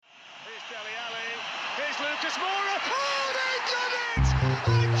Dele Alli. Here's Lucas Moura. Oh, they've done it! I cannot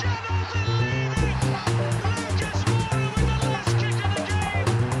believe it! Lucas Moura with the last kick of the game.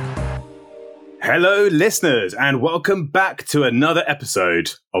 Hello, listeners, and welcome back to another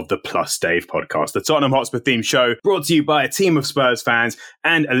episode of the Plus Dave podcast, the Tottenham Hotspur themed show brought to you by a team of Spurs fans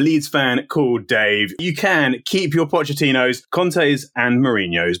and a Leeds fan called Dave. You can keep your Pochettinos, Contes and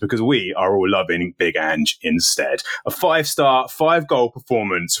Mourinhos because we are all loving Big Ange instead. A 5-star, 5-goal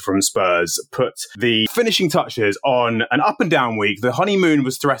performance from Spurs put the finishing touches on an up and down week. The honeymoon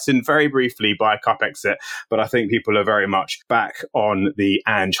was threatened very briefly by a cup exit, but I think people are very much back on the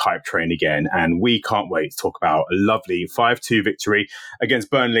Ange hype train again, and we can't wait to talk about a lovely 5-2 victory against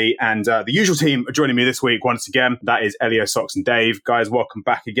Burnley. And the usual team are joining me this week once again. That is Elio, Socks and Dave. Guys, welcome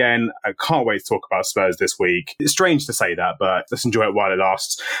back again. I can't wait to talk about Spurs this week. It's strange to say that, but let's enjoy it while it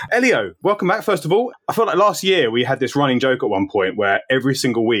lasts. Elio, welcome back first of all. I feel like last year we had this running joke at one point where every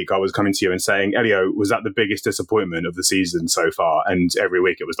single week I was coming to you and saying, Elio, was that the biggest disappointment of the season so far? And every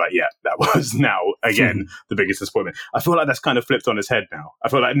week it was like, yeah, that was now again the biggest disappointment. I feel like that's kind of flipped on its head now. I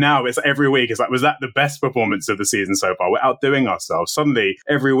feel like now it's every week it's like, was that the best performance of the season so far? We're outdoing ourselves. Suddenly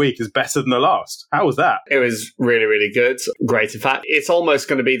every week is better than the last. How was that? It was really, really good. Great. In fact, it's almost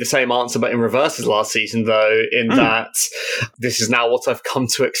going to be the same answer, but in reverse as last season, though, in that this is now what I've come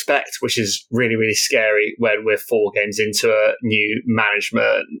to expect, which is really, really scary when we're 4 games into a new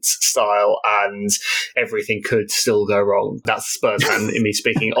management style and everything could still go wrong. That's Spurs fan in me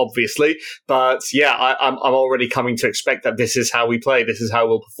speaking, obviously. But yeah, I'm already coming to expect that this is how we play, this is how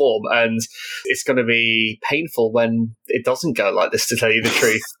we'll perform. And it's going to be painful when it doesn't go like this, to tell you the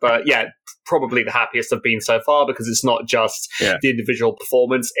truth. But yeah, probably the happiest I've been so far because it's not just the individual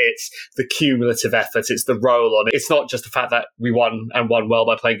performance, it's the cumulative effort, it's the roll on it. It's not just the fact that we won and won well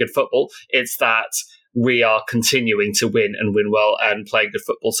by playing good football, it's that we are continuing to win and win well and play good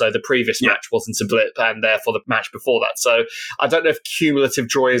football. So the previous match wasn't a blip, and therefore the match before that. So I don't know if cumulative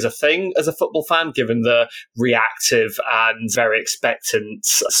joy is a thing as a football fan, given the reactive and very expectant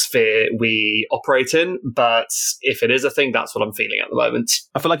sphere we operate in. But if it is a thing, that's what I'm feeling at the moment.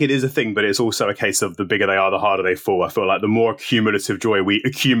 I feel like it is a thing, but it's also a case of the bigger they are, the harder they fall. I feel like the more cumulative joy we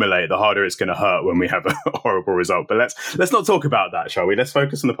accumulate, the harder it's going to hurt when we have a horrible result. But let's not talk about that, shall we? Let's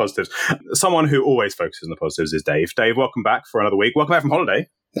focus on the positives. Someone who always focuses on the positives is Dave. Dave, welcome back for another week. Welcome back from holiday.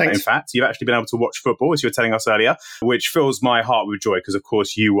 Thanks. In fact, you've actually been able to watch football, as you were telling us earlier, which fills my heart with joy because, of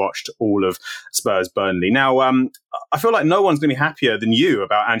course, you watched all of Spurs Burnley. Now, I feel like no one's going to be happier than you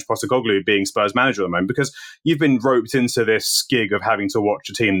about Ange Postecoglou being Spurs manager at the moment because you've been roped into this gig of having to watch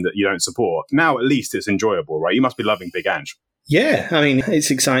a team that you don't support. Now, at least it's enjoyable, right? You must be loving Big Ange. Yeah, I mean,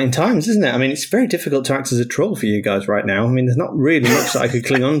 it's exciting times, isn't it? I mean, it's very difficult to act as a troll for you guys right now. I mean, there's not really much that I could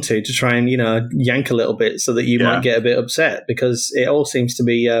cling on to try and, yank a little bit so that you might get a bit upset because it all seems to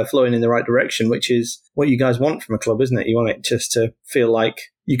be flowing in the right direction, which is what you guys want from a club, isn't it? You want it just to feel like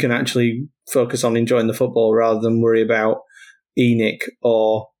you can actually focus on enjoying the football rather than worry about Enoch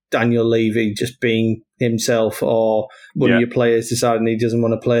or Daniel Levy just being himself or one of your players deciding he doesn't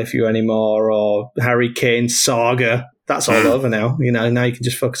want to play for you anymore or Harry Kane's saga. That's all over now. Now you can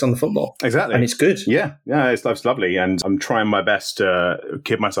just focus on the football. Exactly. And it's good. Yeah, it's lovely. And I'm trying my best to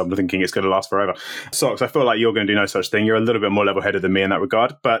kid myself into thinking it's going to last forever. Socks, I feel like you're going to do no such thing. You're a little bit more level-headed than me in that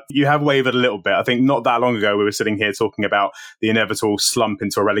regard. But you have wavered a little bit. I think not that long ago, we were sitting here talking about the inevitable slump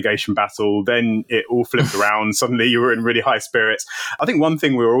into a relegation battle. Then it all flipped around. Suddenly you were in really high spirits. I think one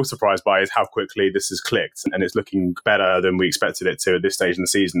thing we were all surprised by is how quickly this has clicked. And it's looking better than we expected it to at this stage in the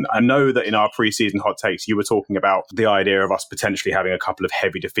season. I know that in our pre-season hot takes, you were talking about the idea of us potentially having a couple of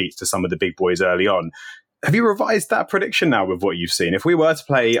heavy defeats to some of the big boys early on. Have you revised that prediction now with what you've seen? If we were to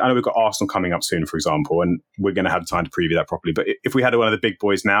play, I know we've got Arsenal coming up soon, for example, and we're going to have time to preview that properly, but if we had one of the big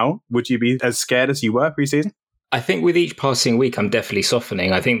boys now, would you be as scared as you were pre-season? I think with each passing week, I'm definitely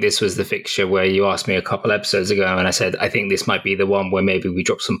softening. I think this was the fixture where you asked me a couple episodes ago, and I said, I think this might be the one where maybe we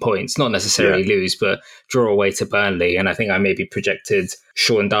drop some points, not necessarily lose, but draw away to Burnley. And I think I maybe projected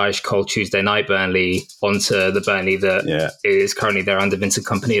Sean Dyche, cold Tuesday night Burnley onto the Burnley that is currently there under Vincent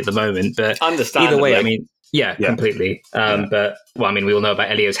Kompany at the moment. But either way, I mean, completely. But, we all know about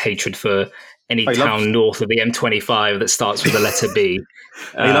Elio's hatred for any town north of the M25 that starts with the letter B.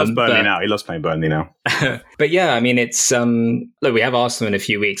 He loves Burnley now. He loves playing Burnley now. But yeah, I mean, it's look, we have Arsenal in a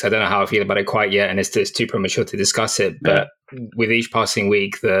few weeks. I don't know how I feel about it quite yet, and it's too premature to discuss it. But with each passing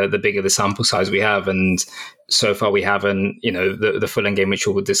week, the bigger the sample size we have, and so far we haven't, the Fulham game, which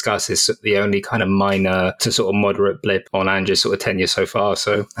we'll discuss, is the only kind of minor to sort of moderate blip on Ange's sort of tenure so far.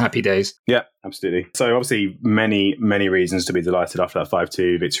 So happy days. Yeah, absolutely. So obviously many, many reasons to be delighted after that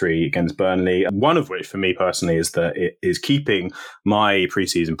 5-2 victory against Burnley. One of which for me personally is that it is keeping my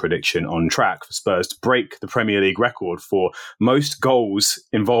preseason prediction on track for Spurs to break the Premier League record for most goals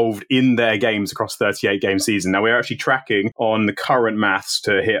involved in their games across 38-game season. Now we're actually tracking on the current maths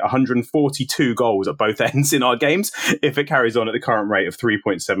to hit 142 goals at both ends in our games if it carries on at the current rate of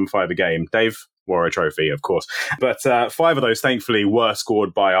 3.75 a game. Dave, wore a trophy, of course. But 5 of those, thankfully, were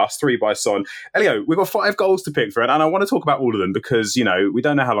scored by us, 3 by Son. Elio, we've got 5 goals to pick for it, and I want to talk about all of them because, we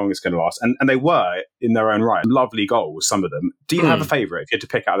don't know how long it's going to last. And they were, in their own right, lovely goals, some of them. Do you have a favourite if you had to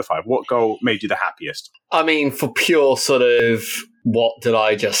pick out of the 5? What goal made you the happiest? I mean, for pure sort of what did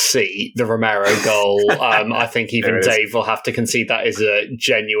I just see, the Romero goal, I think even Dave will have to concede that is a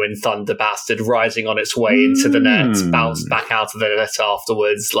genuine thunder bastard rising on its way into the net, bounced back out of the net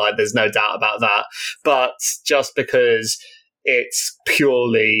afterwards. Like, there's no doubt about that. But just because it's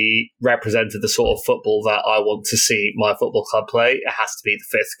purely represented the sort of football that I want to see my football club play, it has to be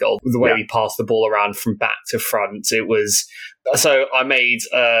the 5th goal. The way we passed the ball around from back to front, it was... So I made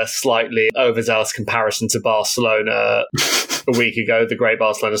a slightly overzealous comparison to Barcelona a week ago, the great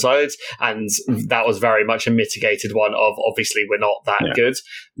Barcelona sides, and that was very much a mitigated one of, obviously, we're not that good.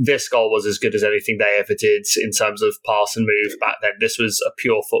 This goal was as good as anything they ever did in terms of pass and move back then. This was a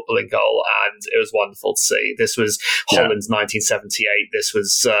pure footballing goal, and it was wonderful to see. This was Holland's 1978. This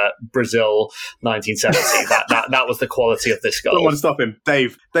was Brazil 1970. That was the quality of this goal. Don't want to stop him.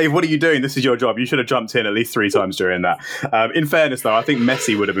 Dave, what are you doing? This is your job. You should have jumped in at least 3 times during that. In fairness, though, I think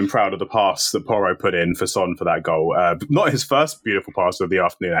Messi would have been proud of the pass that Porro put in for Son for that goal. Not his first beautiful pass of the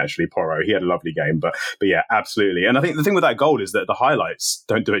afternoon, actually, Porro. He had a lovely game, but yeah, absolutely. And I think the thing with that goal is that the highlights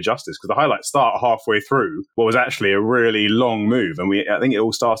don't do it justice, because the highlights start halfway through what was actually a really long move. And I think it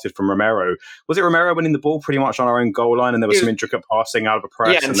all started from Romero. Was it Romero winning the ball pretty much on our own goal line, and there was some intricate passing out of a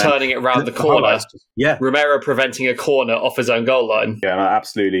press? Yeah, and turning it around the corner. Romero preventing a corner off his own goal line. Yeah, no,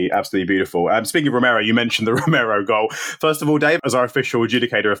 absolutely beautiful. Speaking of Romero, you mentioned the Romero goal. First of all, Dave, as our official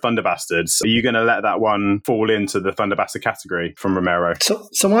adjudicator of Thunder Bastards, are you going to let that one fall into the Thunder Bastard category from Romero?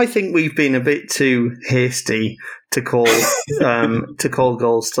 So I think we've been a bit too hasty to call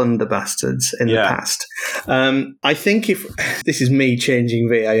goals Thunder Bastards in the past. I think if this is me changing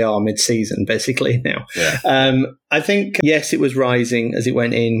VAR mid-season, basically now. Yeah. I think yes, it was rising as it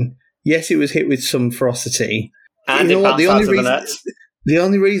went in. Yes, it was hit with some ferocity. And it bounced out of the net. The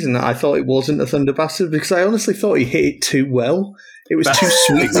only reason that I thought it wasn't a Thunder Bastard, because I honestly thought he hit it too well. It was too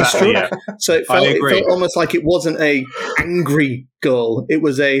sweetly struck. Yeah. So it felt almost like it wasn't a angry goal. It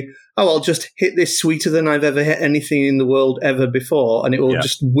was I'll just hit this sweeter than I've ever hit anything in the world ever before, and it will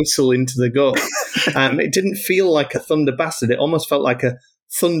just whistle into the goal. It didn't feel like a Thunder Bastard. It almost felt like a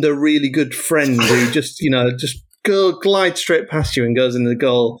Thunder really good friend who just glides straight past you and goes in the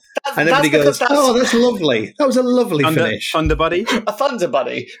goal. And everybody goes, that's lovely. That was a lovely finish. Thunderbuddy? A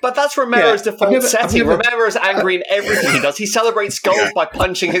Thunderbuddy. But that's Romero's default setting. Romero's angry in everything he does. He celebrates goals by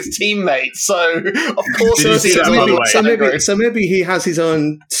punching his teammates. So, of course, so maybe he has his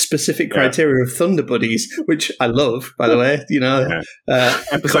own specific criteria of Thunderbuddies, which I love, by the way.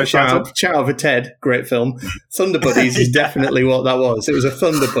 Shout out for Ted. Great film. Thunderbuddies is definitely what that was. It was a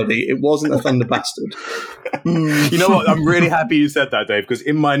Thunderbuddy. It wasn't a Thunder Bastard. You know what? I'm really happy you said that, Dave, because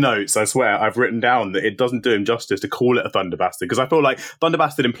in my notes, I swear, I've written down that it doesn't do him justice to call it a Thunder Bastard, because I feel like Thunder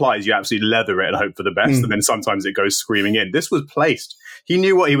Bastard implies you absolutely leather it and hope for the best, and then sometimes it goes screaming in. This was placed. He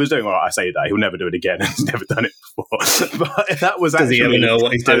knew what he was doing. Well, I say that. He'll never do it again. He's never done it before. But that was actually... Does he ever know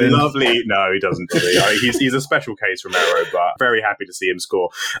what he's doing? Lovely... No, he doesn't. He's a special case, Romero, but very happy to see him score.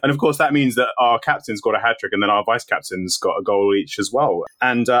 And of course, that means that our captain's got a hat-trick, and then our vice-captain's got a goal each as well.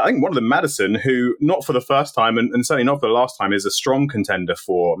 And I think one of them, Maddison, who, not for the first time, and certainly not for the last time, is a strong contender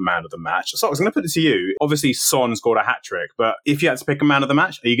for man of the match. So I was going to put it to you. Obviously, Son scored a hat-trick, but if you had to pick a man of the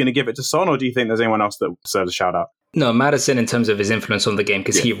match, are you going to give it to Son, or do you think there's anyone else that deserves a shout-out? No, Maddison in terms of his influence on the game,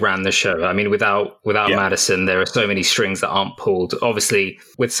 because he ran the show. I mean, without Maddison, there are so many strings that aren't pulled. Obviously,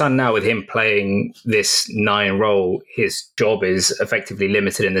 with Son now, with him playing this 9 role, his job is effectively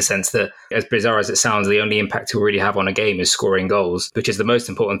limited in the sense that, as bizarre as it sounds, the only impact he'll really have on a game is scoring goals, which is the most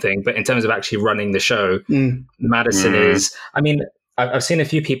important thing. But in terms of actually running the show, Maddison is... I mean, I've seen a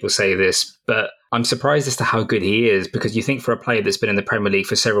few people say this, but I'm surprised as to how good he is, because you think for a player that's been in the Premier League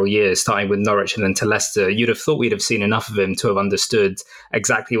for several years, starting with Norwich and then to Leicester, you'd have thought we'd have seen enough of him to have understood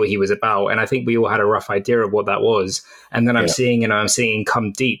exactly what he was about. And I think we all had a rough idea of what that was. And then I'm seeing him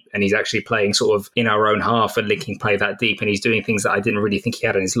come deep, and he's actually playing sort of in our own half and linking play that deep. And he's doing things that I didn't really think he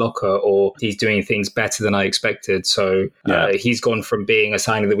had in his locker, or he's doing things better than I expected. So he's gone from being a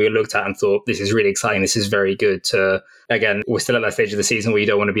signing that we looked at and thought, this is really exciting, this is very good, to, again, we're still at that stage of the season where you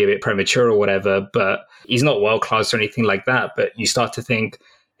don't want to be a bit premature or whatever, but he's not world class or anything like that. But you start to think,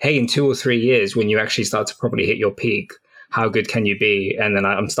 hey, in 2 or 3 years, when you actually start to probably hit your peak, how good can you be? And then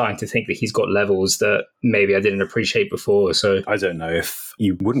I'm starting to think that he's got levels that maybe I didn't appreciate before. So I don't know if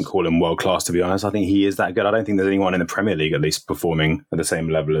you wouldn't call him world class, to be honest. I think he is that good. I don't think there's anyone in the Premier League at least performing at the same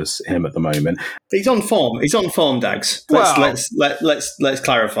level as him at the moment. He's on form. He's on form, Dags. Let's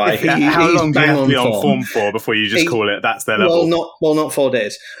clarify. How long do you have to be on form for before you just call it that's their level? Not 4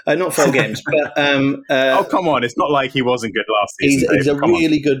 days, not 4 games. But oh, come on! It's not like he wasn't good last season. He's a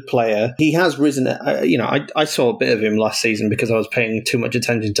really good player. He has risen. I saw a bit of him last season because I was paying too much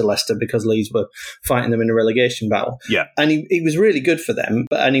attention to Leicester because Leeds were fighting them in a relegation battle. Yeah, and he was really good for them.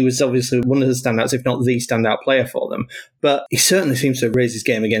 And he was obviously one of the standouts, if not the standout player for them. But he certainly seems to have raised his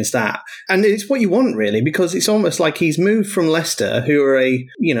game against that. And it's what you want, really, because it's almost like he's moved from Leicester, who are a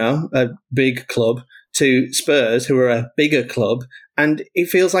big club, to Spurs, who are a bigger club. And it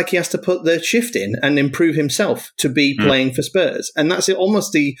feels like he has to put the shift in and improve himself to be playing for Spurs. And that's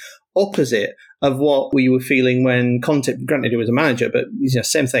almost the opposite of what we were feeling when Conte, granted he was a manager, but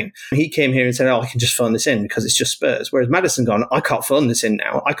same thing. He came here and said, I can just phone this in because it's just Spurs. Whereas Maddison gone, I can't phone this in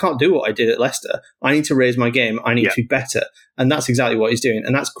now. I can't do what I did at Leicester. I need to raise my game. I need to be better. And that's exactly what he's doing.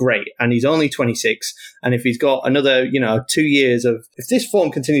 And that's great. And he's only 26. And if he's got another, 2 years if this form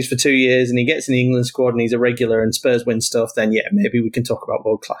continues for 2 years and he gets in the England squad and he's a regular and Spurs win stuff, then maybe we can talk about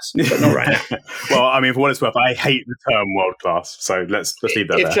world class, but not right now. Well, I mean, for what it's worth, I hate the term world class. So let's leave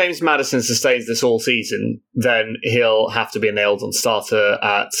that there. If James Maddison sustains this all season, then he'll have to be a nailed-on starter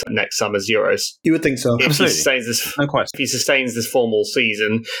at next summer's Euros. You would think so. If Absolutely. He sustains this form all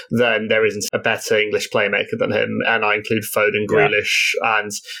season, then there isn't a better English playmaker than him. And I include Foden, Grealish,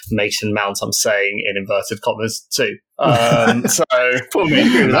 and Mason Mount, I'm saying in inverted commas, too. So, poor me.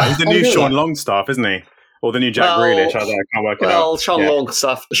 He's the new Sean Longstaff, isn't he? Or the new Jack Grealish, I can't work it out. Well, Sean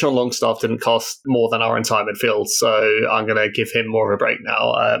Longstaff didn't cost more than our entire midfield, so I'm going to give him more of a break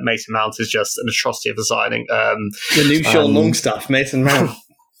now. Mason Mount is just an atrocity of a signing. The new Sean Longstaff, Mason Mount.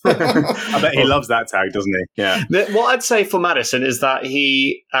 I bet he loves that tag, doesn't he? Yeah. What I'd say for Maddison is that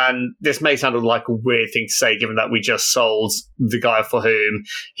and this may sound like a weird thing to say given that we just sold the guy for whom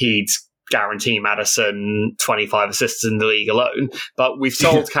he'd guarantee Maddison 25 assists in the league alone, but we've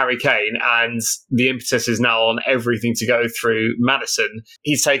sold Harry Kane and the impetus is now on everything to go through Maddison.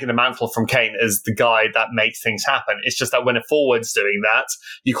 He's taken the mantle from Kane as the guy that makes things happen. It's just that when a forward's doing that,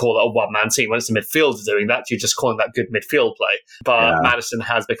 you call it a one-man team. When it's a midfielder doing that, you're just calling that good midfield play. But Maddison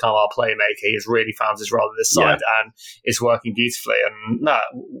has become our playmaker. He's really found his role in this side and it's working beautifully. And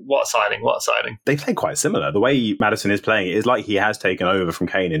what a signing. They play quite similar. The way Maddison is playing is like he has taken over from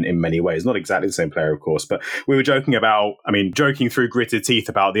Kane in many ways. Not exactly the same player, of course, but we were joking through gritted teeth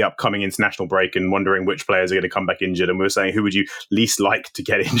about the upcoming international break and wondering which players are going to come back injured. And we were saying, who would you least like to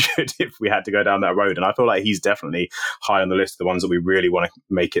get injured if we had to go down that road? And I feel like he's definitely high on the list of the ones that we really want to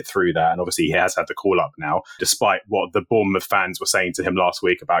make it through that. And obviously he has had the call up now, despite what the Bournemouth fans were saying to him last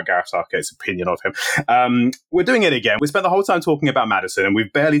week about Gareth Southgate's opinion of him. We're doing it again. We spent the whole time talking about Maddison and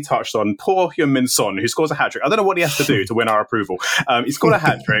we've barely touched on poor Heung-min Son, who scores a hat-trick. I don't know what he has to do to win our approval. He scored a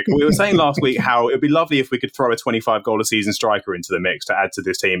hat-trick. We were saying last week how it would be lovely if we could throw a 25 goal a season striker into the mix to add to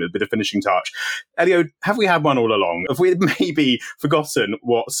this team, a bit of finishing touch. Elio, have we had one all along? Have we maybe forgotten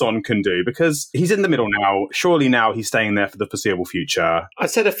what Son can do? Because he's in the middle now. Surely now he's staying there for the foreseeable future. I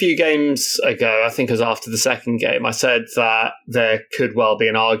said a few games ago, I think it was after the second game, I said that there could well be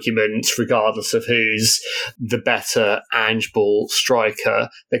an argument, regardless of who's the better Ange ball striker,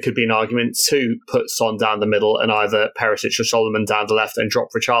 there could be an argument to put Son down the middle and either Perisic or Solomon down the left and drop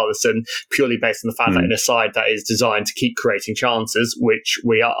Richarlison, purely based on the fact that in a side that is designed to keep creating chances, which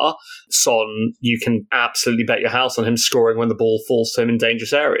we are, Son, you can absolutely bet your house on him scoring when the ball falls to him in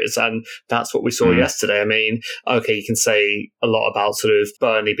dangerous areas. And that's what we saw yesterday. I mean, okay, you can say a lot about sort of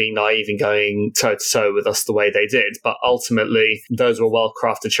Burnley being naive and going toe-to-toe with us the way they did, but ultimately those were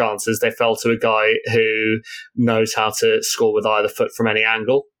well-crafted chances. They fell to a guy who knows how to score with either foot from any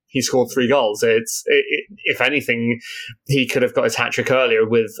angle. he scored 3 goals. If anything, he could have got his hat-trick earlier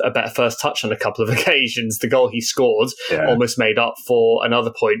with a better first touch on a couple of occasions. The goal he scored almost made up for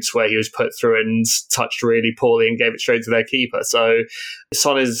another points where he was put through and touched really poorly and gave it straight to their keeper. So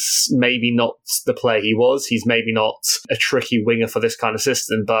Son is maybe not the player he was. He's maybe not a tricky winger for this kind of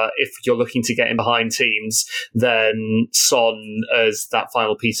system, but if you're looking to get him behind teams, then Son as that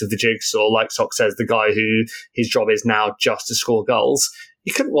final piece of the jigsaw, like Sock says, the guy who his job is now just to score goals.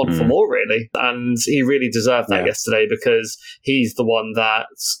 You couldn't want for more, really. And he really deserved that yesterday, because he's the one that,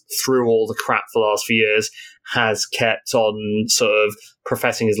 through all the crap for the last few years, has kept on sort of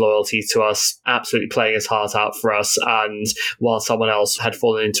professing his loyalty to us, absolutely playing his heart out for us. And while someone else had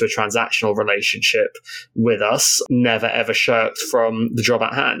fallen into a transactional relationship with us, never ever shirked from the job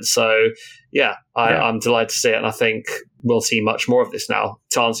at hand. So, I'm delighted to see it. And I think we'll see much more of this now.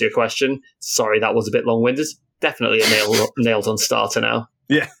 To answer your question, sorry, that was a bit long-winded. Definitely a nailed on starter now.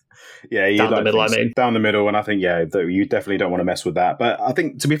 Yeah, down the middle, down the middle, and I think, you definitely don't want to mess with that. But I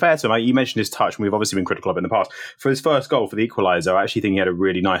think, to be fair to him, you mentioned his touch, and we've obviously been critical of it in the past. For his first goal, for the equaliser, I actually think he had a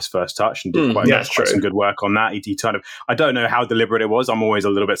really nice first touch and did quite some good work on that. He kind of, I don't know how deliberate it was. I'm always a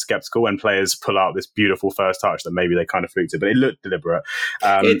little bit sceptical when players pull out this beautiful first touch that maybe they kind of fluked it, but it looked deliberate.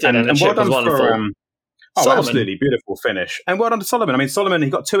 It did, and well done for Solomon. Absolutely. Beautiful finish. And well done to Solomon. I mean, Solomon, he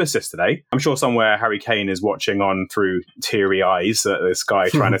got 2 assists today. I'm sure somewhere Harry Kane is watching on through teary eyes at this guy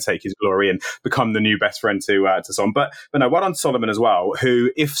trying to take his glory and become the new best friend to Son. But no, well done to Solomon as well,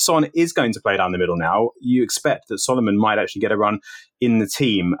 who, if Son is going to play down the middle now, you expect that Solomon might actually get a run in the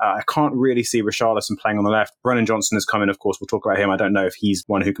team. I can't really see Richarlison playing on the left. Brennan Johnson has come in, of course. We'll talk about him. I don't know if he's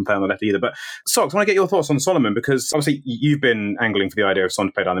one who can play on the left either. But Socks, I want to get your thoughts on Solomon, because obviously you've been angling for the idea of Son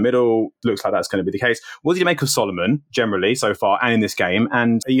to play down the middle. Looks like that's going to be the case. What do you make of Solomon generally so far and in this game?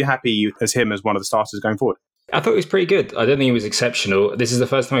 And are you happy as him as one of the starters going forward? I thought he was pretty good. I don't think he was exceptional. This is the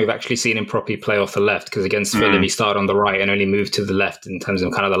first time we've actually seen him properly play off the left, because against Fulham he started on the right and only moved to the left in terms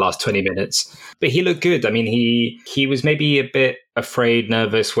of kind of the last 20 minutes. But he looked good. I mean, he was maybe a bit afraid,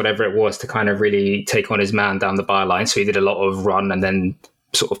 nervous, whatever it was, to kind of really take on his man down the byline. So he did a lot of run and then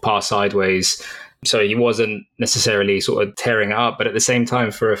sort of pass sideways. So he wasn't necessarily sort of tearing it up, but at the same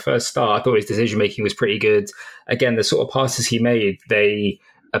time, for a first start, I thought his decision-making was pretty good. Again, the sort of passes he made, they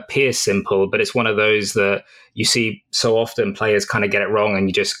appear simple, but it's one of those that you see so often players kind of get it wrong, and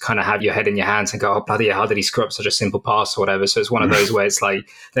you just kind of have your head in your hands and go, oh, bloody hell, how did he screw up such a simple pass or whatever? So it's one of those where it's like,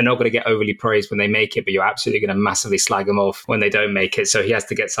 they're not going to get overly praised when they make it, but you're absolutely going to massively slag them off when they don't make it. So he has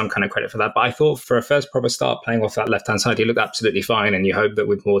to get some kind of credit for that. But I thought for a first proper start playing off that left-hand side, he looked absolutely fine, and you hope that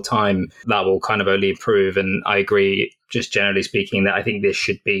with more time, that will kind of only improve. And I agree, just generally speaking, that I think this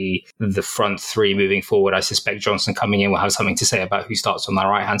should be the front 3 moving forward. I suspect Johnson coming in will have something to say about who starts on that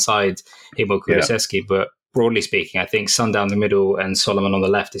right-hand side, him or Kulusevski, but broadly speaking, I think Son down the middle and Solomon on the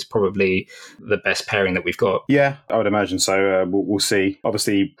left is probably the best pairing that we've got. Yeah, I would imagine so. We'll see.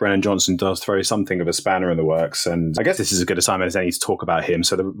 Obviously, Brennan Johnson does throw something of a spanner in the works, and I guess this is as good a time as any to talk about him.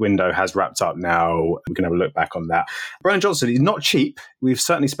 So the window has wrapped up now. We can have a look back on that. Brennan Johnson, he's not cheap. We've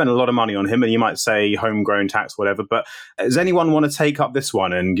certainly spent a lot of money on him, and you might say homegrown tax, whatever, but does anyone want to take up this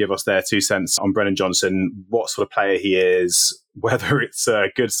one and give us their 2 cents on Brennan Johnson, what sort of player he is, whether it's a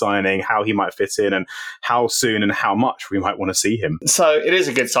good signing, how he might fit in, and how soon and how much we might want to see him? So it is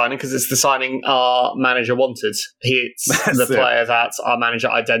a good signing, because it's the signing our manager wanted. It's the player that our manager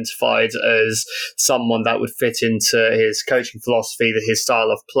identified as someone that would fit into his coaching philosophy, his style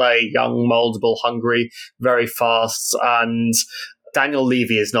of play, young, mouldable, hungry, very fast, and Daniel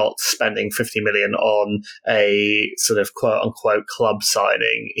Levy is not spending 50 million on a sort of quote-unquote club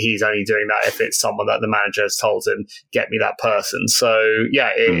signing. He's only doing that if it's someone that the manager has told him, get me that person. So,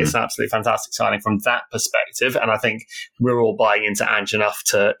 it's an absolutely fantastic signing from that perspective, and I think we're all buying into Ange enough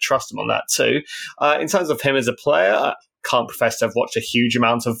to trust him on that too. In terms of him as a player, I can't profess to have watched a huge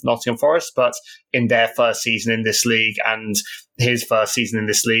amount of Nottingham Forest, but in their first season in this league and his first season in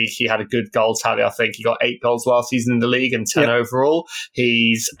this league, he had a good goal tally. I think he got 8 goals last season in the league and 10 overall.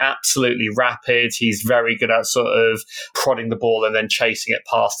 He's absolutely rapid. He's very good at sort of prodding the ball and then chasing it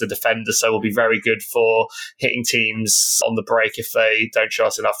past the defender. So will be very good for hitting teams on the break if they don't show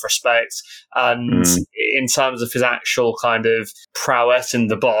us enough respect. And in terms of his actual kind of prowess in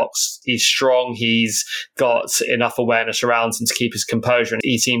the box, he's strong. He's got enough awareness around him to keep his composure. And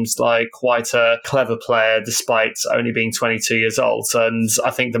he seems like quite a clever player despite only being 22 years old. And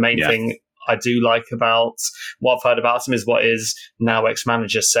I think the main thing I do like about what I've heard about him is what his now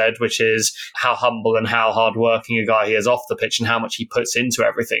ex-manager said, which is how humble and how hardworking a guy he is off the pitch and how much he puts into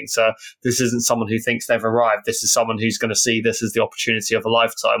everything. So this isn't someone who thinks they've arrived. This is someone who's going to see this as the opportunity of a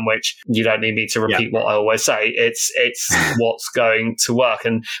lifetime, which you don't need me to repeat what I always say. It's what's going to work.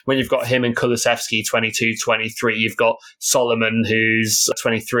 And when you've got him and Kulusevski, 22, 23, you've got Solomon, who's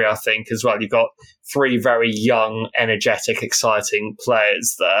 23, I think, as well. You've got three very young, energetic, exciting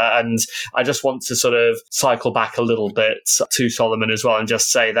players there. And I just want to sort of cycle back a little bit to Solomon as well and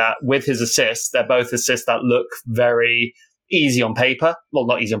just say that with his assists, they're both assists that look very easy on paper. Well,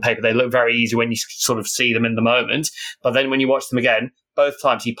 not easy on paper. They look very easy when you sort of see them in the moment. But then when you watch them again, both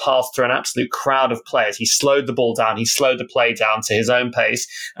times he passed through an absolute crowd of players. He slowed the ball down. He slowed the play down to his own pace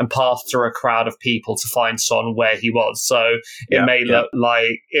and passed through a crowd of people to find Son where he was. So it may look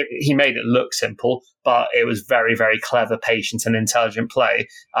like he made it look simple, but it was very, very clever, patient and intelligent play.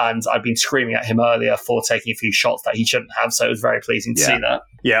 And I'd been screaming at him earlier for taking a few shots that he shouldn't have. So it was very pleasing to see that.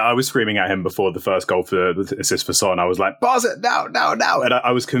 Yeah, I was screaming at him before the first goal for the assist for Son. I was like, bars it, now. And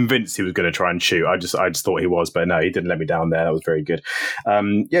I was convinced he was going to try and shoot. I just thought he was, but no, he didn't let me down there. That was very good.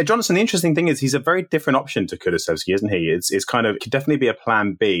 Johnson, the interesting thing is he's a very different option to Kulusevski, isn't he? It's kind of, could definitely be a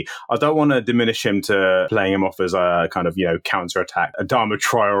plan B. I don't want to diminish him to playing him off as a kind of, counter-attack, a Adama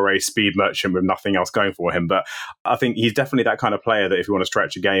Traore speed merchant with nothing else going for him. But I think he's definitely that kind of player that if you want to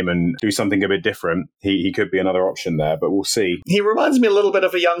stretch a game and do something a bit different, he could be another option there, but we'll see. He reminds me a little bit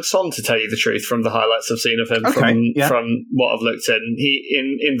of a young Son, to tell you the truth, from the highlights I've seen of him from what I've looked in.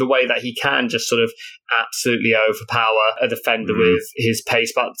 He in the way that he can just sort of absolutely overpower a defender with his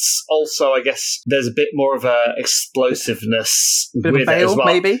pace, but also I guess there's a bit more of a explosiveness with it as well.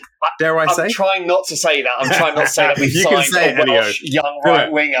 Maybe? Dare I say? I'm trying not to say that. I'm trying not to say that we've signed a Welsh young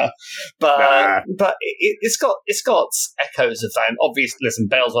right winger, but it's got echoes of that. And obviously, listen,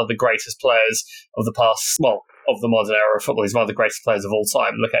 Bale's one of the greatest players of the past. Well, of the modern era of football. He's one of the greatest players of all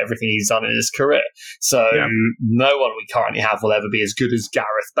time. Look at everything he's done in his career. So no one we currently have will ever be as good as Gareth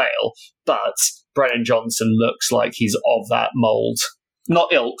Bale, but Brennan Johnson looks like he's of that mould.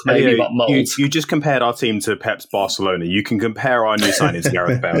 Not ilk, maybe, but mould. You just compared our team to Pep's Barcelona. You can compare our new signing to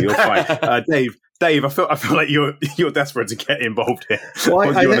Gareth Bale. You're fine. Dave, I feel like you're desperate to get involved here.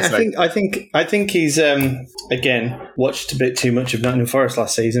 Well, I think he's again watched a bit too much of Nottingham Forest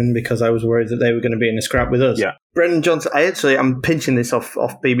last season because I was worried that they were going to be in a scrap with us. Yeah. Brendan Johnson. I'm pinching this off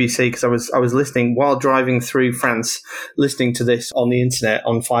BBC because I was listening while driving through France, listening to this on the internet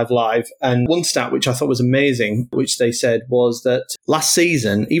on 5 Live, and one stat which I thought was amazing, which they said was that last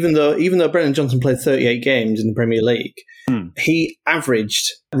season, even though Brendan Johnson played 38 games in the Premier League, he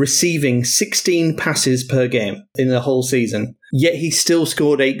averaged receiving 16 passes per game in the whole season. Yet he still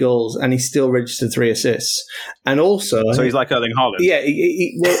scored 8 goals and he still registered 3 assists. And also, so he's like Erling Haaland. Yeah,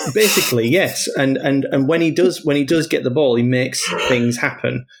 well, basically yes. And when he does get the ball, he makes things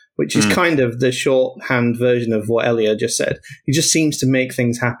happen, which is kind of the shorthand version of what Elio just said. He just seems to make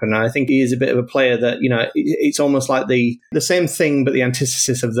things happen. And I think he is a bit of a player that, it's almost like the same thing, but the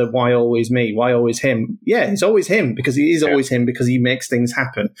antithesis of the why always me, why always him. Yeah, it's always him because he is always him because he makes things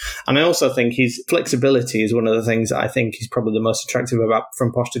happen. And I also think his flexibility is one of the things that I think he's probably the most attractive about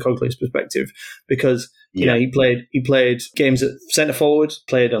from Postecoglou's perspective, because he played games at centre forward,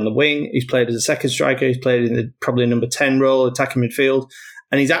 played on the wing, he's played as a second striker, he's played in the probably number 10 role, attacking midfield.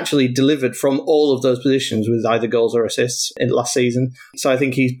 And he's actually delivered from all of those positions with either goals or assists in last season. So I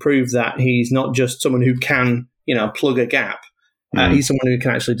think he's proved that he's not just someone who can, plug a gap. He's someone who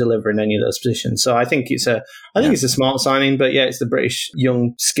can actually deliver in any of those positions. So I think it's a smart signing. But yeah, it's the British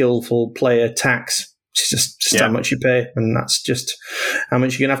young, skillful player tax. It's just how much you pay, and that's just how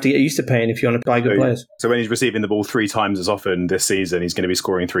much you're going to have to get used to paying if you want to buy good players. So when he's receiving the ball 3 times as often this season, he's going to be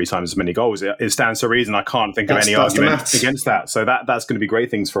scoring 3 times as many goals. It stands to reason. I can't think of any argument against that. So that's going to be great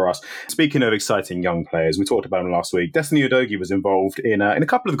things for us. Speaking of exciting young players, we talked about him last week. Destiny Udogie was involved in a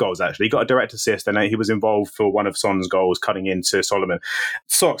couple of goals, actually. He got a direct assist, and he was involved for one of Son's goals, cutting into Solomon.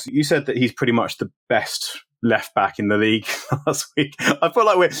 Socks, you said that he's pretty much the best left back in the league last week. I feel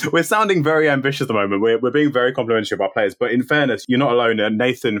like we're sounding very ambitious at the moment. We're being very complimentary of our players, but in fairness, you're not alone.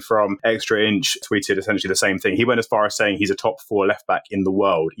 Nathan from Extra Inch tweeted essentially the same thing. He went as far as saying he's a top 4 left back in the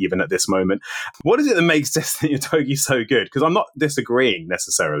world, even at this moment. What is it that makes Destiny Udogie so good? Because I'm not disagreeing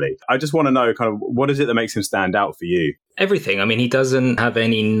necessarily. I just want to know kind of what is it that makes him stand out for you? Everything. I mean, he doesn't have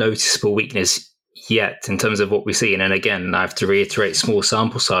any noticeable weakness yet in terms of what we're seeing. And again, I have to reiterate, small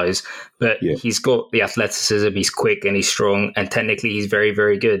sample size, but he's got the athleticism, he's quick and he's strong, and technically he's very,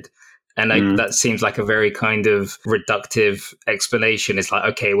 very good. And that seems like a very kind of reductive explanation. It's like,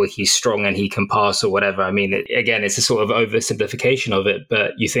 okay, well, he's strong and he can pass or whatever. I mean, again, it's a sort of oversimplification of it,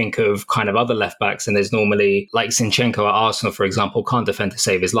 but you think of kind of other left backs and there's normally, like Zinchenko at Arsenal, for example, can't defend to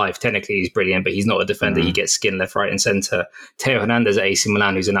save his life. Technically, he's brilliant, but he's not a defender. He gets skinned left, right and centre. Theo Hernandez at AC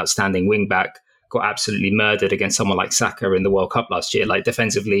Milan, who's an outstanding wing back, got absolutely murdered against someone like Saka in the World Cup last year. Like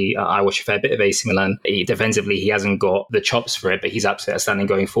defensively, I watch a fair bit of AC Milan. Defensively, he hasn't got the chops for it, but he's absolutely outstanding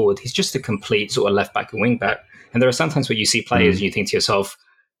going forward. He's just a complete sort of left back and wing back. And there are sometimes where you see players and you think to yourself,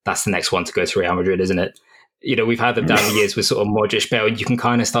 that's the next one to go to Real Madrid, isn't it? You know, we've had them down the years with sort of Modric, Bale, and you can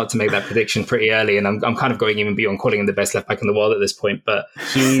kind of start to make that prediction pretty early. And I'm kind of going even beyond calling him the best left back in the world at this point. But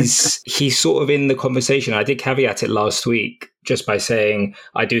he's sort of in the conversation. I did caveat it last week just by saying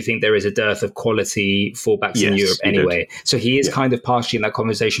I do think there is a dearth of quality fullbacks in Europe anyway. So he is kind of partially in that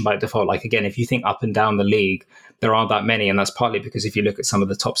conversation by default. Like, again, if you think up and down the league, there aren't that many. And that's partly because if you look at some of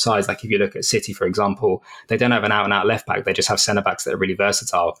the top sides, like if you look at City, for example, they don't have an out-and-out left back. They just have centre-backs that are really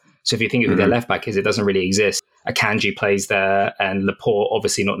versatile. So if you think of who their left back is, it doesn't really exist. Akanji plays there, and Laporte,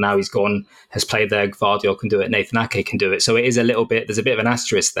 obviously not now, he's gone, has played there. Gvardiol can do it. Nathan Ake can do it. So it is a little bit, there's a bit of an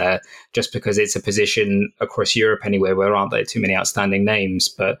asterisk there, just because it's a position across Europe anyway where aren't there too many outstanding names.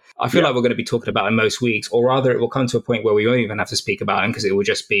 But I feel like we're going to be talking about him most weeks, or rather it will come to a point where we won't even have to speak about him because it will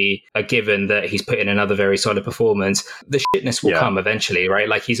just be a given that he's put in another very solid performance. The shitness will come eventually, right?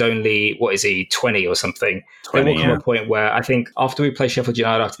 Like he's only, 20 or something? 20, there will come a point where I think after we play Sheffield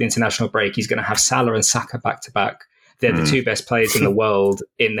United after the international break, he's going to have Salah and Saka back to back. They're the two best players in the world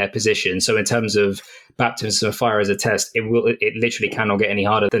in their position. So in terms of baptism of fire as a test, it literally cannot get any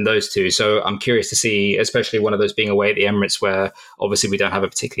harder than those two. So I'm curious to see, especially one of those being away at the Emirates where obviously we don't have a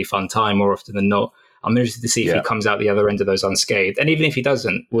particularly fun time more often than not. I'm interested to see if he comes out the other end of those unscathed. And even if he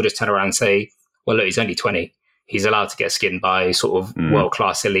doesn't, we'll just turn around and say, well, look, he's only 20. He's allowed to get skinned by sort of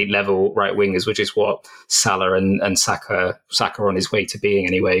world-class elite level right wingers, which is what Salah and Saka are on his way to being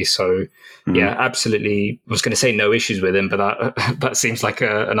anyway. So yeah, absolutely. I was going to say no issues with him, but that seems like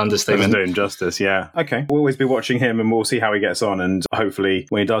an understatement. Doing justice, yeah. Okay. We'll always be watching him and we'll see how he gets on. And hopefully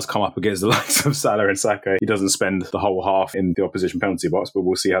when he does come up against the likes of Salah and Saka, he doesn't spend the whole half in the opposition penalty box, but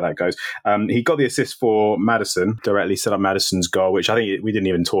we'll see how that goes. He got the assist for Maddison, directly set up Maddison's goal, which I think we didn't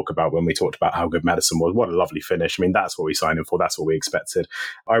even talk about when we talked about how good Maddison was. What a lovely finish. I mean, that's what we signed him for. That's what we expected.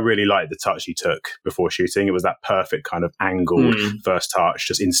 I really liked the touch he took before shooting. It was that perfect kind of angled first touch,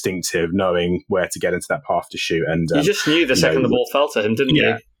 just instinctive, knowing where to get into that path to shoot. And you just knew the second the ball fell to him, didn't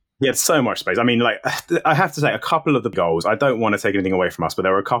you? He had so much space. I mean, like, I have to say, a couple of the goals, I don't want to take anything away from us, but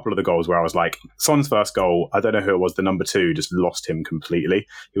there were a couple of the goals where I was like, Son's first goal, I don't know who it was, the number 2 just lost him completely.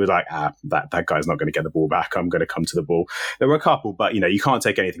 He was like, that guy's not going to get the ball back. I'm going to come to the ball. There were a couple, but, you can't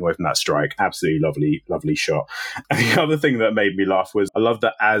take anything away from that strike. Absolutely lovely, lovely shot. And the other thing that made me laugh was, I love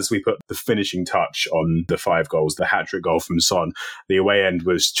that as we put the finishing touch on the 5 goals, the hattrick goal from Son, the away end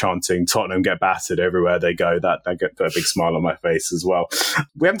was chanting, Tottenham get battered everywhere they go. That put a big smile on my face as well.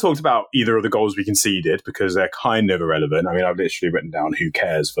 We haven't talked about either of the goals we conceded because they're kind of irrelevant. I mean, I've literally written down who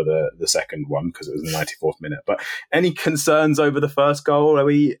cares for the second one because it was in the 94th minute. But any concerns over the first goal? Are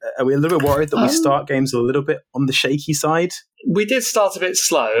we a little bit worried that we start games a little bit on the shaky side? We did start a bit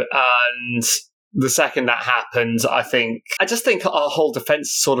slow, and the second that happened, I just think our whole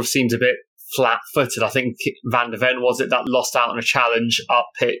defence sort of seemed a bit flat-footed. I think Van de Ven was it that lost out on a challenge up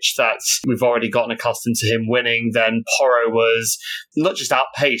pitch that we've already gotten accustomed to him winning. Then Porro was not just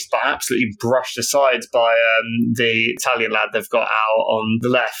outpaced but absolutely brushed aside by the Italian lad they've got out on the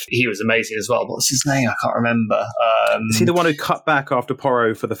left. He was amazing as well. What's his name? I can't remember. Is he the one who cut back after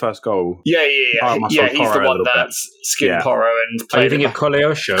Porro for the first goal? Yeah. He's the one that skinned Porro and played. I think of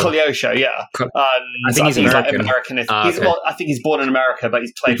Koleosho, yeah. I think he's American. I think he's born in America, but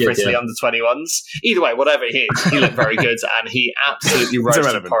he's played for Italy under 20. Ones. Either way, whatever he is, he looked very good, and he absolutely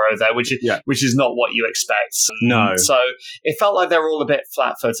roasted Porro there, which is not what you expect. No. So it felt like they were all a bit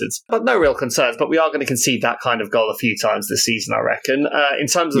flat-footed, but no real concerns. But we are going to concede that kind of goal a few times this season, I reckon. In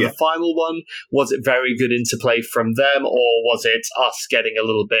terms of the final one, was it very good interplay from them, or was it us getting a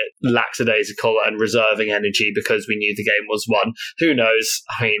little bit lackadaisical and reserving energy because we knew the game was won? Who knows?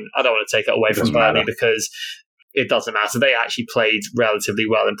 I mean, I don't want to take it away from Burnley because it doesn't matter. They actually played relatively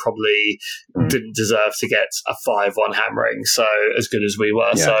well and probably didn't deserve to get a 5-1 hammering. So as good as we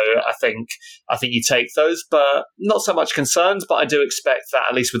were. Yeah. So I think you take those, but not so much concerns. But I do expect that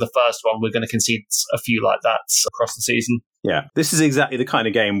at least with the first one, we're going to concede a few like that across the season. Yeah, this is exactly the kind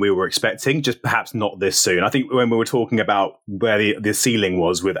of game we were expecting, just perhaps not this soon. I think when we were talking about where the ceiling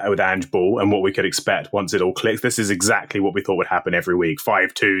was with Ange Ball and what we could expect once it all clicks, this is exactly what we thought would happen every week.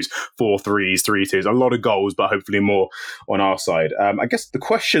 5-2s, 4-3s, 3-2s, a lot of goals, but hopefully more on our side. I guess the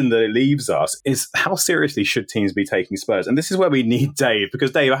question that it leaves us is how seriously should teams be taking Spurs? And this is where we need Dave,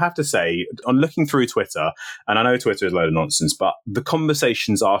 because Dave, I have to say, on looking through Twitter, and I know Twitter is a load of nonsense, but the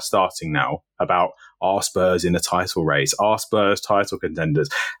conversations are starting now about are Spurs in a title race? Are Spurs title contenders?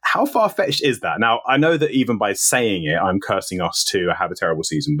 How far-fetched is that? Now, I know that even by saying it, I'm cursing us to have a terrible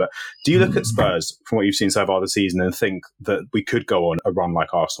season, but do you look at Spurs from what you've seen so far this season and think that we could go on a run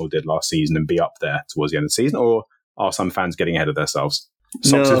like Arsenal did last season and be up there towards the end of the season, or are some fans getting ahead of themselves?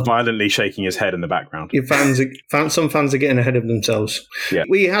 Socks is violently shaking his head in the background. Some fans are getting ahead of themselves. Yeah.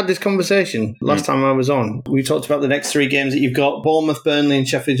 We had this conversation last time I was on. We talked about the next 3 games that you've got: Bournemouth, Burnley and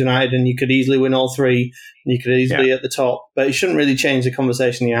Sheffield United, and you could easily win all 3, and you could easily be at the top. But it shouldn't really change the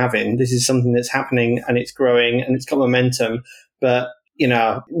conversation you're having. This is something that's happening, and it's growing, and it's got momentum. But,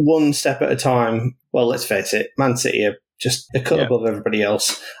 one step at a time. Well, let's face it, Man City are just a cut above everybody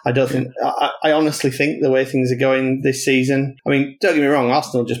else. I honestly think the way things are going this season, I mean, don't get me wrong,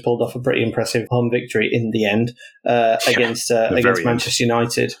 Arsenal just pulled off a pretty impressive home victory in the end against Manchester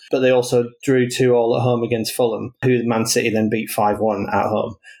United, but they also drew 2-2 at home against Fulham, who Man City then beat 5-1 at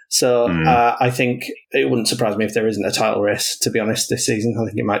home. So I think it wouldn't surprise me if there isn't a title race, to be honest, this season. I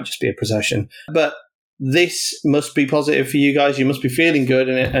think it might just be a procession. But this must be positive for you guys. You must be feeling good.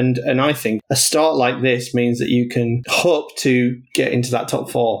 And I think a start like this means that you can hope to get into that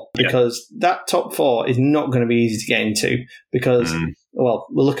top 4, because that top 4 is not going to be easy to get into because, well,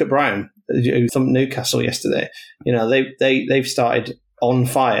 we'll look at Brighton, who thumped Newcastle yesterday. They've started on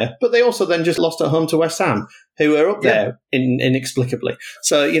fire, but they also then just lost at home to West Ham, who are up there inexplicably.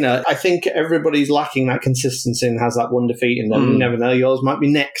 So, I think everybody's lacking that consistency and has that one defeat in them. You never know, yours might be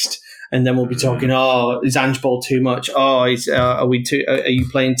next. And then we'll be talking, is Ange Ball too much? Are you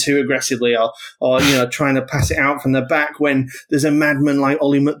playing too aggressively? Or trying to pass it out from the back when there's a madman like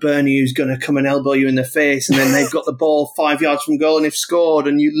Ollie McBurney who's going to come and elbow you in the face, and then they've got the ball 5 yards from goal and they've scored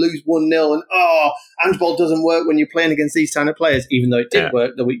and you lose 1-0, and Ange Ball doesn't work when you're playing against these kind of players, even though it did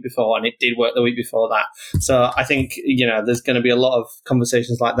work the week before, and it did work the week before that. So I think, there's going to be a lot of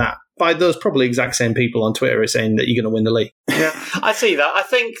conversations like that by those probably exact same people on Twitter are saying that you're going to win the league. Yeah, I see that. I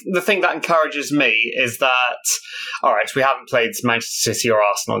think the thing that encourages me is that, all right, we haven't played Manchester City or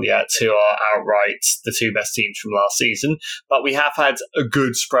Arsenal yet, who are outright the 2 best teams from last season, but we have had a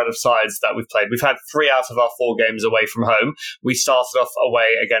good spread of sides that we've played. We've had 3 out of our 4 games away from home. We started off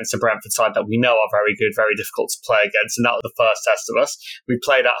away against a Brentford side that we know are very good, very difficult to play against, and that was the first test of us. We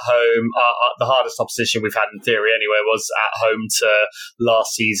played at home. The hardest opposition we've had in theory anyway was at home to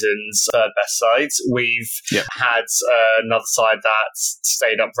last season's 3rd best sides. We've had another side that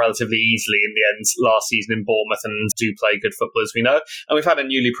stayed up relatively easily in the end last season in Bournemouth and do play good football, as we know. And we've had a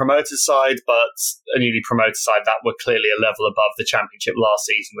newly promoted side, but a newly promoted side that were clearly a level above the Championship last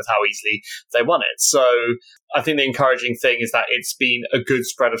season with how easily they won it. So I think the encouraging thing is that it's been a good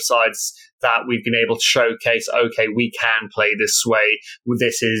spread of sides that we've been able to showcase, okay, we can play this way.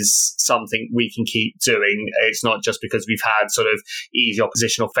 This is something we can keep doing. It's not just because we've had sort of easy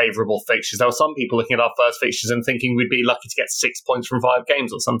opposition or favourable fixtures. There were some people looking at our first fixtures and thinking we'd be lucky to get 6 points from 5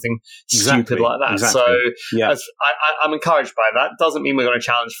 games or something stupid like that. So I'm encouraged by that. Doesn't mean we're going to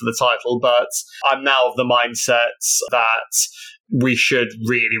challenge for the title, but I'm now of the mindset that we should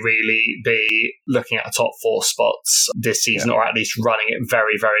really, really be looking at a top 4 spots this season, or at least running it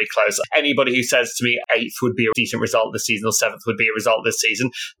very, very close. Anybody who says to me 8th would be a decent result this season or 7th would be a result this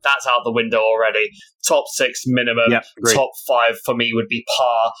season, that's out the window already. Top 6 minimum, top 5 for me would be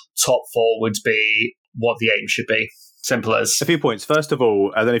par, top 4 would be what the aim should be. Simple as. A few points. First of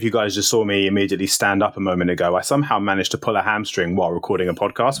all, I don't know if you guys just saw me immediately stand up a moment ago. I somehow managed to pull a hamstring while recording a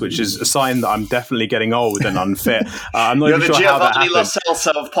podcast, which is a sign that I'm definitely getting old and unfit. I'm not even sure how that happened. You're the Giovanni Lo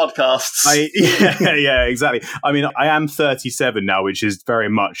Celso of podcasts. Yeah, exactly. I mean, I am 37 now, which is very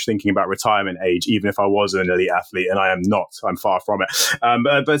much thinking about retirement age, even if I was an elite athlete, and I am not. I'm far from it.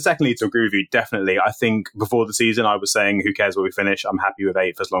 But secondly, to agree with you, definitely, I think before the season, I was saying, who cares where we finish? I'm happy with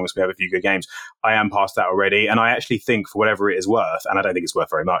 8th as long as we have a few good games. I am past that already, and I actually think for whatever it is worth, and I don't think it's worth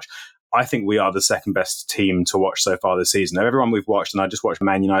very much, I think we are the second best team to watch so far this season. Of everyone we've watched, and I just watched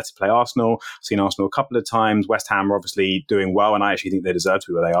Man United play Arsenal, seen Arsenal a couple of times. West Ham are obviously doing well, and I actually think they deserve to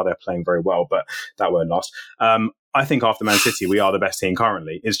be where they are. They're playing very well, but that won't last. I think after Man City, we are the best team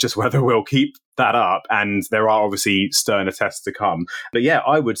currently. It's just whether we'll keep that up, and there are obviously sterner tests to come. But yeah,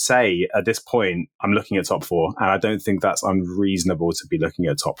 I would say at this point, I'm looking at top 4, and I don't think that's unreasonable to be looking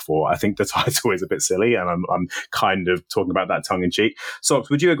at top 4. I think the title is a bit silly, and I'm kind of talking about that tongue in cheek. Socks,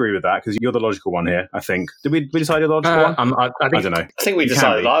 would you agree with that? Because you're the logical one here, I think. Did we decide you're the logical one? I don't know. I think we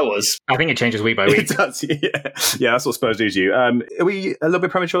decided I was. I think it changes week by week. It does, yeah, that's what Spurs do to you. Are we a little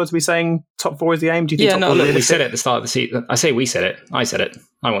bit premature to be saying top 4 is the aim? Do you think top 4 look, we said it at the start of the season. I say we said it. I said it.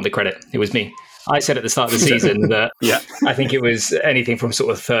 I want the credit. It was me. I said at the start of the season that I think it was anything from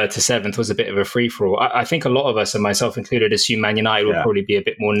sort of 3rd to 7th was a bit of a free-for-all. I think a lot of us, and myself included, assume Man United will probably be a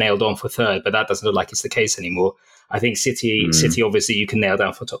bit more nailed on for 3rd, but that doesn't look like it's the case anymore. I think City, obviously, you can nail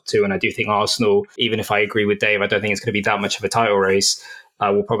down for top 2, and I do think Arsenal, even if I agree with Dave, I don't think it's going to be that much of a title race.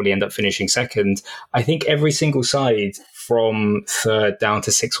 Will probably end up finishing 2nd. I think every single side from 3rd down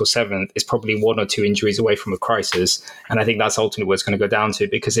to 6th or 7th is probably 1 or 2 injuries away from a crisis. And I think that's ultimately what it's going to go down to,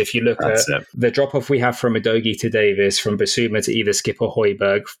 because if you look at the drop-off we have from Udogie to Davis, from Basuma to either Skip or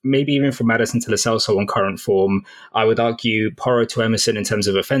Højbjerg, maybe even from Maddison to Lo Celso on current form, I would argue Porro to Emerson in terms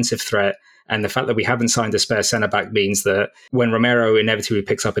of offensive threat. And the fact that we haven't signed a spare centre-back means that when Romero inevitably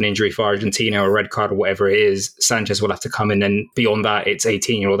picks up an injury for Argentina or a red card or whatever it is, Sanchez will have to come in. And beyond that, it's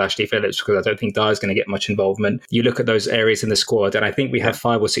 18-year-old Ashley Phillips, because I don't think Dyer's going to get much involvement. You look at those areas in the squad, and I think we have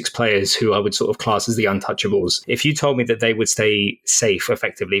 5 or 6 players who I would sort of class as the untouchables. If you told me that they would stay safe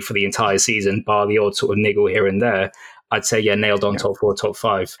effectively for the entire season, bar the odd sort of niggle here and there, I'd say, nailed on top 4, top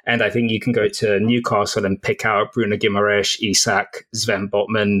 5. And I think you can go to Newcastle and pick out Bruno Guimaraes, Isak, Sven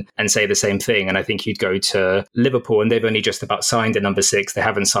Botman, and say the same thing. And I think you'd go to Liverpool, and they've only just about signed a number 6. They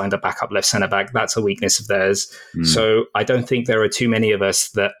haven't signed a backup left centre-back. That's a weakness of theirs. So I don't think there are too many of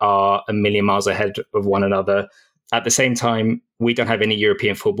us that are a million miles ahead of one another. At the same time, we don't have any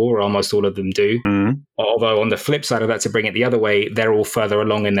European football, or almost all of them do. Although on the flip side of that, to bring it the other way, they're all further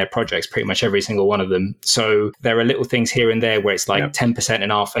along in their projects, pretty much every single one of them. So there are little things here and there where it's like 10%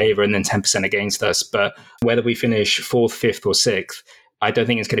 in our favour and then 10% against us. But whether we finish 4th, 5th or 6th, I don't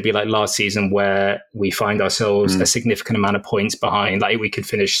think it's going to be like last season where we find ourselves a significant amount of points behind. Like we could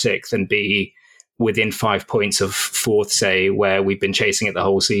finish 6th and be within 5 points of 4th, say, where we've been chasing it the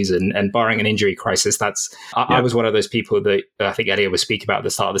whole season. And barring an injury crisis, I was one of those people that I think Elio was speaking about at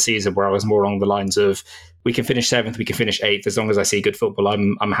the start of the season, where I was more along the lines of, we can finish 7th, we can finish 8th. As long as I see good football,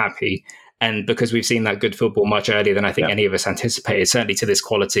 I'm happy. And because we've seen that good football much earlier than I think any of us anticipated, certainly to this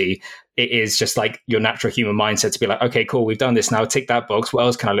quality, it is just like your natural human mindset to be like, okay, cool, we've done this now, tick that box. What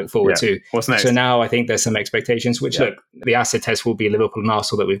else can I look forward to? What's next? So now I think there's some expectations, which look, the acid test will be Liverpool and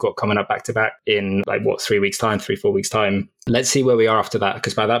Arsenal that we've got coming up back to back in 4 weeks time. Let's see where we are after that,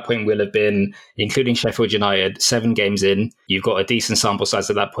 because by that point we'll have been, including Sheffield United, 7 games in. You've got a decent sample size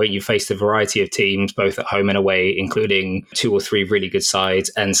at that point. You've faced a variety of teams, both at home and away, including 2 or 3 really good sides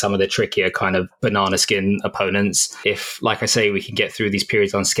and some of the trickier kind of banana skin opponents. If, like I say, we can get through these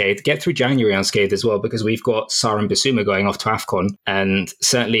periods unscathed, get through January unscathed as well, because we've got Sarr and Basuma going off to AFCON, and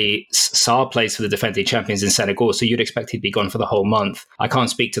certainly Sarr plays for the defending champions in Senegal, so you'd expect he'd be gone for the whole month. I can't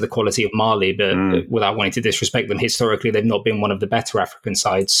speak to the quality of Mali, but without wanting to disrespect them, historically they've not been one of the better African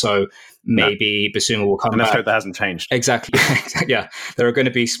sides, so maybe Basuma will come back. Let's hope that hasn't changed. Exactly. Yeah, there are going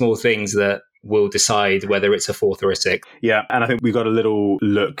to be small things that will decide whether it's a 4th or a 6th. Yeah, and I think we've got a little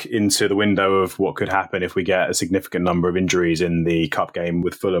look into the window of what could happen if we get a significant number of injuries in the cup game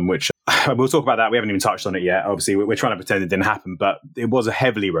with Fulham, which we'll talk about that. We haven't even touched on it yet. Obviously, we're trying to pretend it didn't happen, but it was a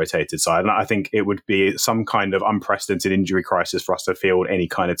heavily rotated side. And I think it would be some kind of unprecedented injury crisis for us to field any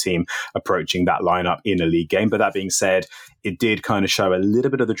kind of team approaching that lineup in a league game. But that being said, it did kind of show a little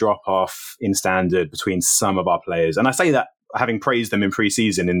bit of the drop-off in standard between some of our players. And I say that having praised them in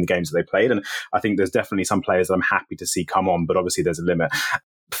pre-season in the games that they played. And I think there's definitely some players that I'm happy to see come on, but obviously there's a limit.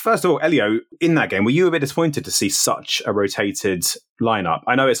 First of all, Elio, in that game, were you a bit disappointed to see such a rotated lineup?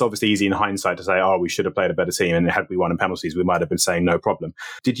 I know it's obviously easy in hindsight to say, oh, we should have played a better team, and had we won in penalties, we might have been saying no problem.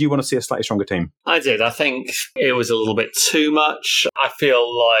 Did you want to see a slightly stronger team? I did. I think it was a little bit too much. I feel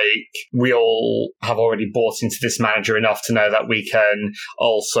like we all have already bought into this manager enough to know that we can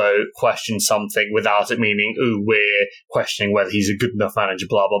also question something without it meaning, ooh, we're questioning whether he's a good enough manager,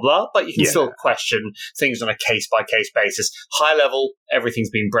 blah, blah, blah. But you can still question things on a case-by-case basis. High level, everything's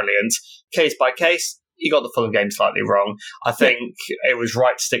been brilliant. Case by case, you got the Fulham game slightly wrong. I think it was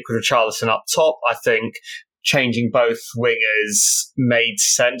right to stick with Richarlison up top. I think changing both wingers made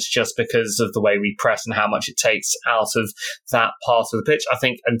sense just because of the way we press and how much it takes out of that part of the pitch. I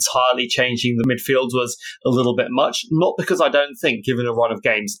think entirely changing the midfield was a little bit much, not because I don't think, given a run of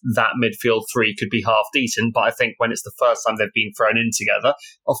games, that midfield three could be half decent, but I think when it's the first time they've been thrown in together,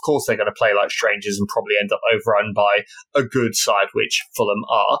 of course they're going to play like strangers and probably end up overrun by a good side, which Fulham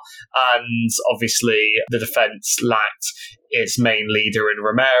are. And obviously the defence lacked its main leader in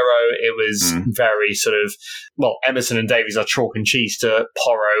Romero. It was very sort of, well, Emerson and Davies are chalk and cheese to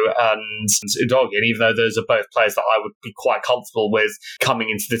Porro and Udogie, and even though those are both players that I would be quite comfortable with coming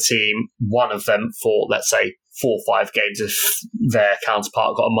into the team, one of them for, let's say, 4 or 5 games if their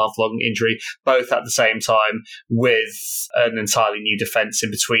counterpart got a month-long injury, both at the same time with an entirely new defence in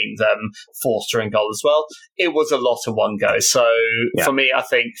between them, Forster and goal as well. It was a lot in one go. So for me, I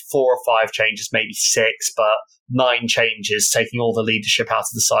think 4 or 5 changes, maybe 6, but 9 changes, taking all the leadership out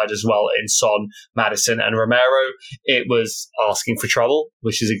of the side as well in Son, Maddison and Romero. It was asking for trouble,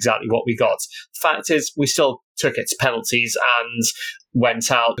 which is exactly what we got. Fact is, we still took it to penalties and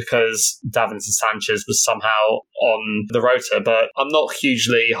went out because Davinson Sanchez was somehow on the rota. But I'm not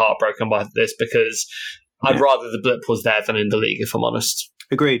hugely heartbroken by this because I'd rather the blip was there than in the league, if I'm honest.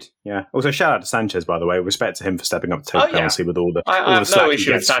 Agreed. Yeah. Also, shout out to Sanchez, by the way. Respect to him for stepping up to take penalty with all the. I have no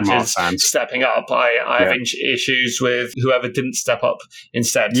issue with Sanchez stepping up. I have issues with whoever didn't step up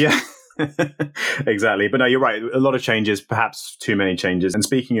instead. Yeah. Exactly. But no, you're right. A lot of changes, perhaps too many changes. And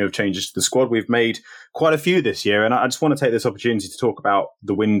speaking of changes to the squad, we've made quite a few this year. And I just want to take this opportunity to talk about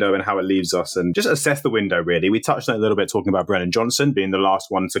the window and how it leaves us and just assess the window, really. We touched on it a little bit talking about Brennan Johnson being the last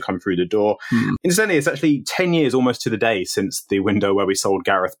one to come through the door. Incidentally, it's actually 10 years almost to the day since the window where we sold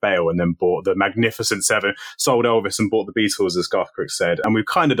Gareth Bale and then bought the Magnificent Seven, sold Elvis and bought the Beatles, as Garth Crick said. And we've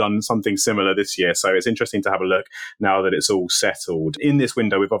kind of done something similar this year. So it's interesting to have a look now that it's all settled. In this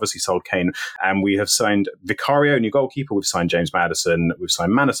window, we've obviously sold Kane and we have signed Vicario, new goalkeeper. We've signed James Maddison. We've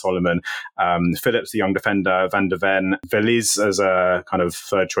signed Manor Solomon, Phillips, the young defender, Van der Ven, Veliz as a kind of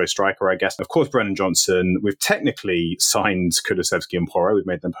third choice striker, I guess. Of course, Brennan Johnson. We've technically signed Kulusevski and Porro. We've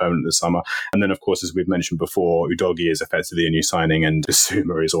made them permanent this summer. And then, of course, as we've mentioned before, Udogie is effectively a new signing and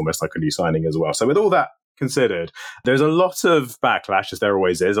Bissouma is almost like a new signing as well. So with all that considered, there's a lot of backlash, as there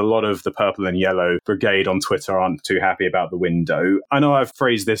always is. A lot of the purple and yellow brigade on Twitter aren't too happy about the window. I know I've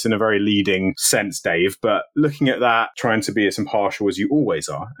phrased this in a very leading sense, Dave, but looking at that, trying to be as impartial as you always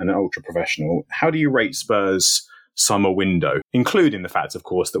are and an ultra professional, how do you rate Spurs' summer window, including the fact, of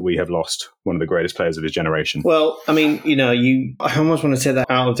course, that we have lost one of the greatest players of his generation? Well, I mean, I almost want to take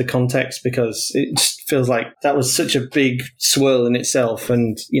that out of the context because it just feels like that was such a big swirl in itself,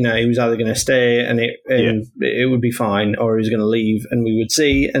 and he was either going to stay and it would be fine, or he was going to leave and we would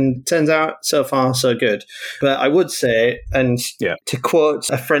see. And turns out, so far, so good. But I would say, and to quote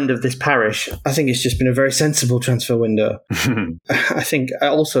a friend of this parish, I think it's just been a very sensible transfer window. I think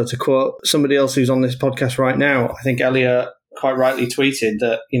also, to quote somebody else who's on this podcast right now, I think Elio quite rightly tweeted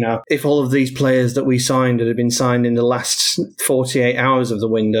that, if all of these players that we signed had been signed in the last 48 hours of the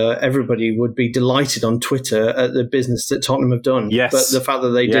window, everybody would be delighted on Twitter at the business that Tottenham have done. Yes. But the fact that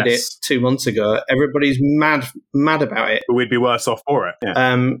they did it 2 months ago, everybody's mad about it. But we'd be worse off for it.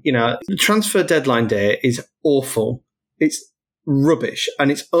 Yeah. The transfer deadline day is awful. It's rubbish, and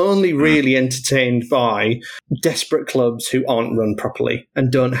it's only really entertained by desperate clubs who aren't run properly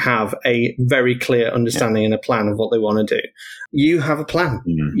and don't have a very clear understanding and a plan of what they want to do. You have a plan.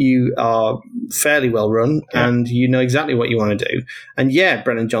 You are fairly well run and you know exactly what you want to do. And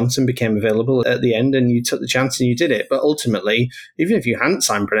Brennan Johnson became available at the end and you took the chance and you did it. But ultimately, even if you hadn't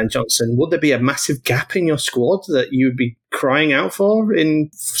signed Brennan Johnson, would there be a massive gap in your squad that you would be crying out for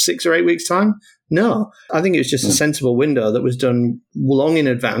in 6 or 8 weeks' time? No, I think it was just a sensible window that was done long in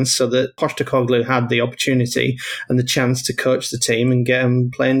advance so that Postecoglou had the opportunity and the chance to coach the team and get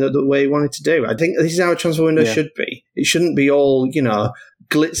them playing the way he wanted to do. I think this is how a transfer window should be. It shouldn't be all,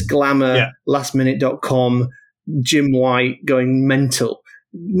 glitz, glamour, lastminute.com, Jim White going mental.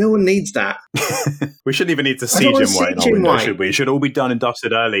 No one needs that. We shouldn't even need to see Jim White in our window, should we? It should all be done and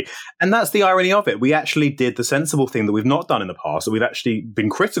dusted early. And that's the irony of it. We actually did the sensible thing that we've not done in the past, that we've actually been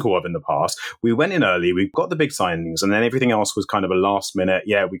critical of in the past. We went in early, we got the big signings, and then everything else was kind of a last minute,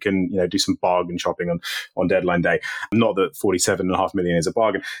 we can do some bargain shopping on deadline day. Not that 47.5 million is a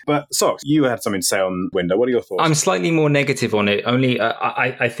bargain. But Socks, you had something to say on window. What are your thoughts? I'm slightly more negative on it. Only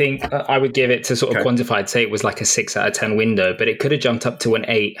I think I would give it, to sort of quantify, I'd say it was like a 6 out of 10 window, but it could have jumped up to an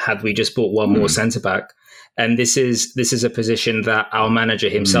 8 had we just bought one more centre-back. And this is a position that our manager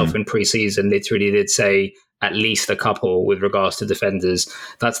himself in pre-season literally did say, at least a couple with regards to defenders.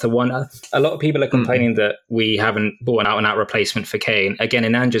 That's the one. A lot of people are complaining that we haven't bought an out-and-out replacement for Kane. Again,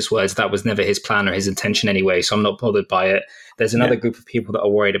 in Ange's words, that was never his plan or his intention anyway, so I'm not bothered by it. There's another group of people that are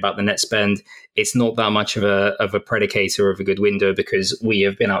worried about the net spend. It's not that much of a predicator of a good window because we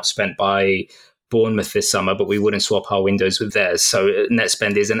have been outspent by Bournemouth this summer, but we wouldn't swap our windows with theirs. So net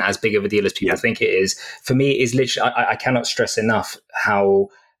spend isn't as big of a deal as people think it is. For me, it is literally, I cannot stress enough how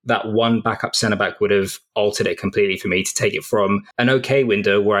that one backup centre-back would have altered it completely for me to take it from an okay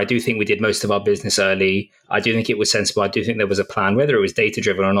window where I do think we did most of our business early. I do think it was sensible. I do think there was a plan. Whether it was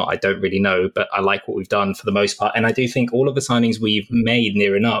data-driven or not, I don't really know, but I like what we've done for the most part. And I do think all of the signings we've made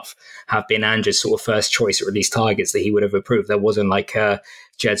near enough have been Ange's sort of first choice, or at least targets that he would have approved. There wasn't like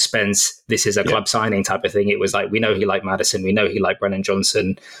Jed Spence, this is a club signing type of thing. It was like, we know he liked Maddison, we know he liked Brennan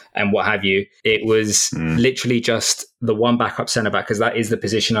Johnson and what have you. It was literally just the one backup centre-back, because that is the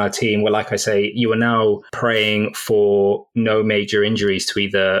position in our team where, like I say, you are now praying for no major injuries to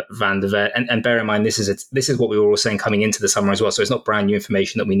either Van der Vet. And bear in mind, this is what we were all saying coming into the summer as well. So it's not brand new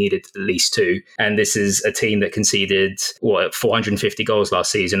information that we needed at least two. And this is a team that conceded 450 goals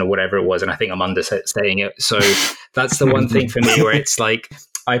last season or whatever it was. And I think I'm understating it. So that's the one thing for me where it's like,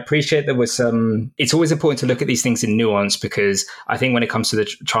 I appreciate there was some... It's always important to look at these things in nuance, because I think when it comes to the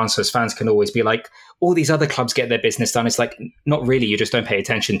transfers, fans can always be like, all these other clubs get their business done. It's like, not really, you just don't pay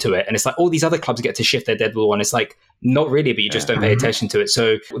attention to it. And it's like, all these other clubs get to shift their deadball one. It's like, not really, but you just don't pay attention to it.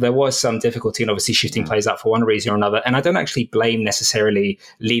 So there was some difficulty in obviously shifting players out for one reason or another. And I don't actually blame necessarily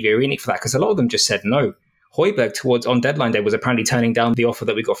Levy or Enoch for that, because a lot of them just said no. Højbjerg on deadline day was apparently turning down the offer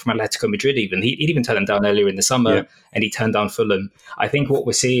that we got from Atletico Madrid. He'd even turned them down earlier in the summer, and he turned down Fulham. I think what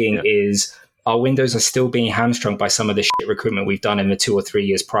we're seeing is our windows are still being hamstrung by some of the shit recruitment we've done in the 2 or 3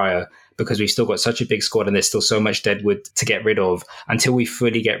 years prior, because we've still got such a big squad and there's still so much deadwood to get rid of. Until we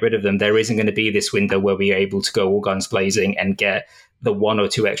fully get rid of them, there isn't going to be this window where we're able to go all guns blazing and get the 1 or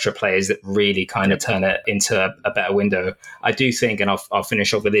 2 extra players that really kind of turn it into a better window. I do think, and I'll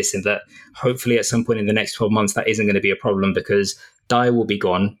finish off with this, in that hopefully at some point in the next 12 months, that isn't going to be a problem, because Dyer will be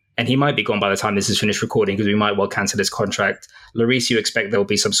gone. And he might be gone by the time this is finished recording, because we might well cancel his contract. Lloris, you expect there will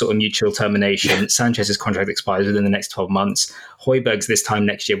be some sort of mutual termination. Sanchez's contract expires within the next 12 months. Højbjerg's this time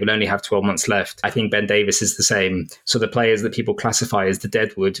next year will only have 12 months left. I think Ben Davies is the same. So the players that people classify as the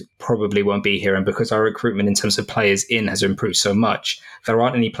deadwood probably won't be here. And because our recruitment in terms of players in has improved so much, there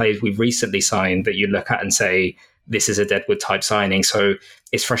aren't any players we've recently signed that you look at and say, this is a deadwood type signing. So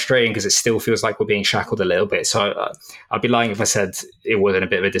it's frustrating because it still feels like we're being shackled a little bit. So I'd be lying if I said it wasn't a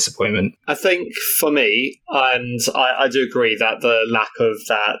bit of a disappointment. I think for me, and I do agree that the lack of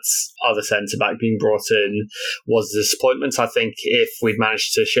that other centre-back being brought in was a disappointment. I think if we'd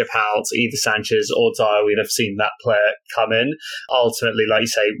managed to ship out either Sanchez or Dyer, we'd have seen that player come in. Ultimately, like you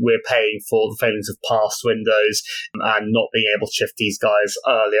say, we're paying for the failings of past windows and not being able to shift these guys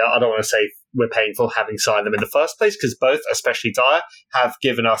earlier. I don't want to say we're paying for having signed them in the first place, because both, especially Dyer, have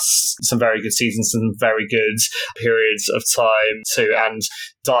given us some very good seasons and very good periods of time too. And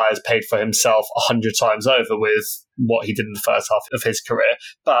Dyer's paid for himself 100 times over with what he did in the first half of his career.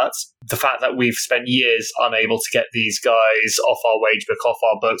 But the fact that we've spent years unable to get these guys off our wage book, off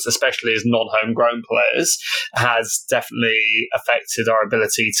our books, especially as non-homegrown players, has definitely affected our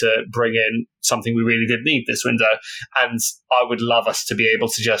ability to bring in something we really did need this window. And I would love us to be able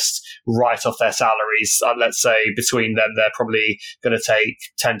to just write off their salaries. Let's say between them, they're probably going to take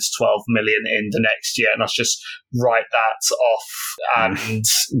 10 to 12 million in the next year, and us just write that off and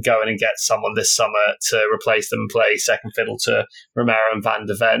go in and get someone this summer to replace them and play second fiddle to Romero and Van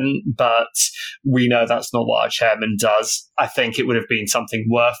der Ven. But we know that's not what our chairman does. I think it would have been something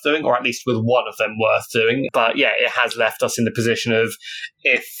worth doing, or at least with one of them worth doing. But yeah, it has left us in the position of,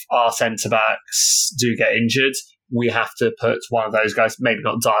 if our centre-backs do get injured, we have to put one of those guys, maybe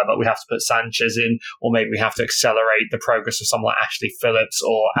not Dyer, but we have to put Sanchez in, or maybe we have to accelerate the progress of someone like Ashley Phillips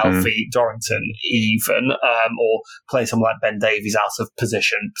or Alfie Dorrington even, or play someone like Ben Davies out of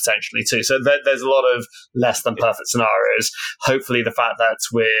position potentially too. So there's a lot of less than perfect scenarios. Hopefully the fact that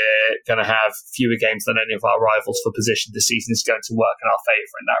we're going to have fewer games than any of our rivals for position this season is going to work in our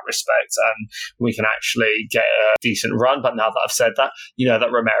favour in that respect, and we can actually get a decent run. But now that I've said that, you know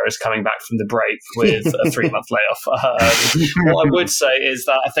that Romero is coming back from the break with a 3-month layoff. What I would say is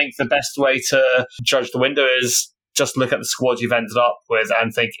that I think the best way to judge the window is just look at the squad you've ended up with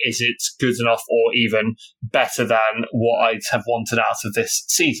and think, is it good enough or even better than what I'd have wanted out of this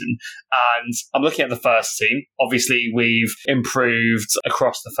season? And I'm looking at the first team. Obviously, we've improved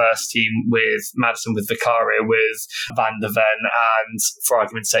across the first team with Maddison, with Vicario, with Van der Ven, and for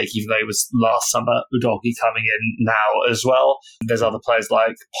argument's sake, even though it was last summer, Udogie coming in now as well. There's other players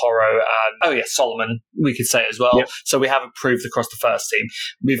like Porro and, Solomon, we could say as well. Yep. So we have improved across the first team.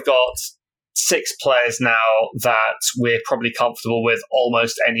 We've got 6 players now that we're probably comfortable with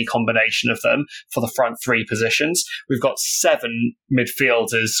almost any combination of them for the front 3 positions. We've got 7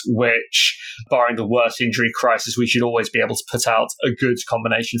 midfielders, which, barring the worst injury crisis, we should always be able to put out a good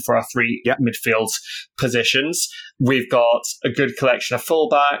combination for our 3 midfield positions. We've got a good collection of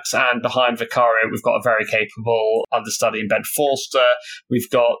fullbacks, and behind Vicario, we've got a very capable understudy in Ben Forster. We've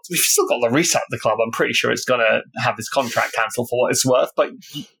still got Larissa at the club. I'm pretty sure it's going to have his contract cancelled for what it's worth, but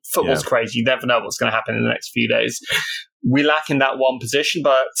football's crazy. You never know what's going to happen in the next few days. We lack in that one position,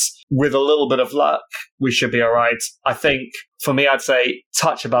 but with a little bit of luck, we should be all right. I think, for me, I'd say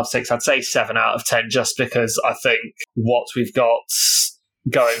touch above 6. I'd say 7 out of 10, just because I think what we've got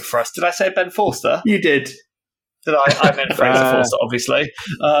going for us. Did I say Ben Forster? You did. Did I meant Fraser Forster, obviously.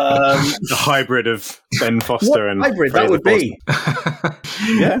 The hybrid of Ben Foster and hybrid Fraser that would Forster.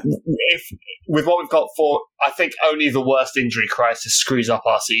 Be. Yeah. With what we've got for, I think only the worst injury crisis screws up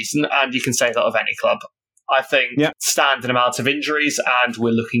our season, and you can say that of any club. I think standard amount of injuries, and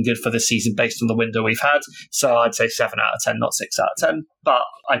we're looking good for the season based on the window we've had. So I'd say 7 out of 10, not 6 out of 10. But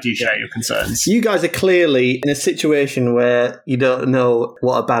I do share your concerns. You guys are clearly in a situation where you don't know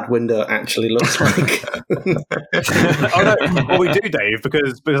what a bad window actually looks like. Well, we do, Dave,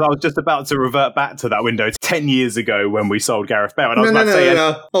 because I was just about to revert back to that window 10 years ago when we sold Gareth Bale. And I was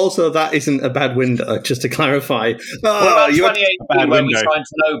no. Also, that isn't a bad window, just to clarify. What about 2018 when we signed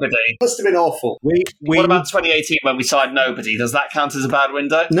nobody? Must have been awful. What about 2018 when we signed nobody? Does that count as a bad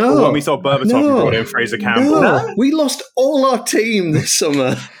window? No. Or when we sold Berbatov and brought in Fraser Campbell? No. We lost all our team this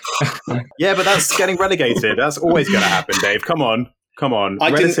summer. Yeah, but that's getting relegated. That's always going to happen, Dave. Come on.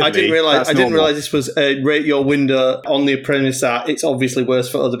 I didn't realise this was rate your window on the premise that it's obviously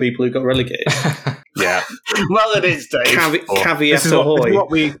worse for other people who got relegated. Yeah. Well, it is, Dave. Caveat this is what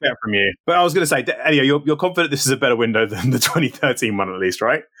we expect from you. But I was going to say, Elio, you're confident this is a better window than the 2013 one, at least,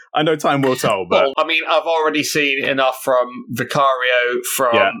 right? I know time will tell, but... Well, I mean, I've already seen enough from Vicario,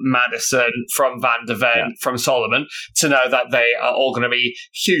 from Maddison, from Van der Ven, from Solomon, to know that they are all going to be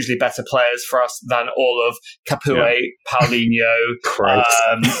hugely better players for us than all of Capoue, Paulinho,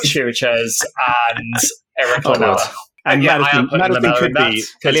 Chiriches, and Eric Lamela. And Maddison could be...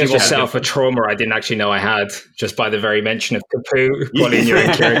 Elio just set off a trauma I didn't actually know I had, just by the very mention of Capoue, Paulinho,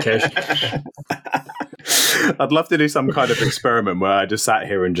 and Chiriches. I'd love to do some kind of experiment where I just sat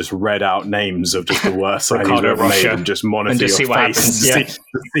here and just read out names of just the worst signings we've ever made and just monitor your face to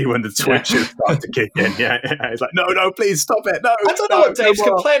see when the twitches start to kick in. Yeah, it's like, no, please stop it. No, I don't know what Dave's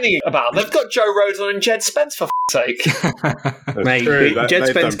complaining about. They've got Joe Rodon and Jed Spence, for sake. Mate, Jed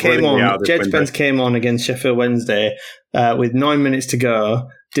Spence came on against Sheffield Wednesday with 9 minutes to go,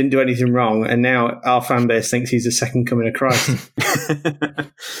 didn't do anything wrong, and now our fan base thinks he's the second coming of Christ.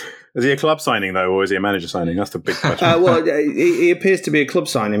 Is he a club signing, though, or is he a manager signing? That's the big question. Well, he appears to be a club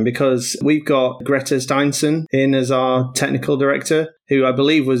signing because we've got Greta Steinson in as our technical director, who I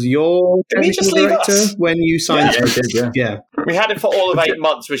believe was your technical director when you signed him. Yeah. We had him for all of 8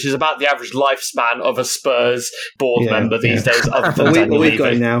 months, which is about the average lifespan of a Spurs board member these days. We've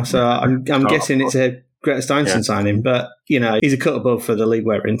got him now, so I'm guessing it's a Greta Steinson signing, but he's a cut above for the league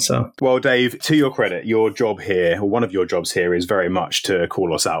we're in. So, well, Dave, to your credit, your job here, or one of your jobs here, is very much to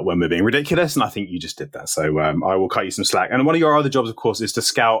call us out when we're being ridiculous, and I think you just did that. So, I will cut you some slack. And one of your other jobs, of course, is to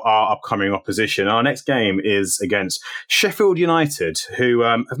scout our upcoming opposition. Our next game is against Sheffield United, who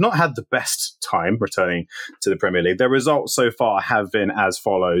have not had the best time returning to the Premier League. Their results so far have been as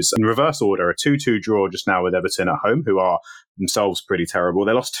follows: in reverse order, a 2-2 draw just now with Everton at home, who are themselves pretty terrible.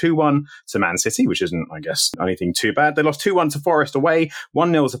 They lost 2-1 to Man City, which isn't, I guess, anything too bad. They lost 2-1 to Forest away,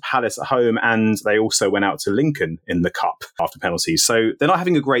 1-0 to Palace at home, and they also went out to Lincoln in the Cup after penalties. So they're not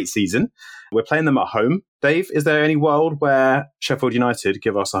having a great season. We're playing them at home. Dave, is there any world where Sheffield United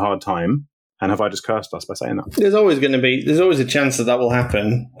give us a hard time? And have I just cursed us by saying that? There's always a chance that will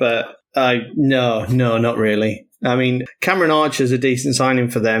happen, but no, not really. I mean, Cameron Archer's a decent signing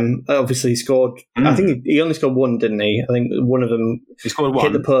for them. Obviously, he scored. I think he only scored one, didn't he? I think one of them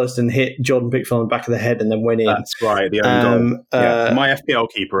hit the post and hit Jordan Pickford on the back of the head and then went in. That's right, the own goal. My FPL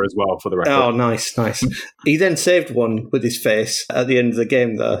keeper as well, for the record. Oh, nice. He then saved one with his face at the end of the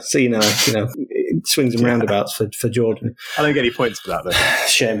game, though. So swings and roundabouts for Jordan. I don't get any points for that, though.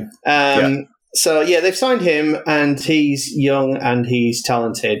 Shame. So, yeah, they've signed him, and he's young and he's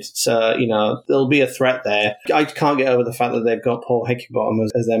talented. So, there'll be a threat there. I can't get over the fact that they've got Paul Heckingbottom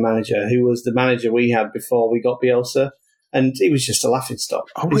as their manager, who was the manager we had before we got Bielsa. And it was just a laughingstock.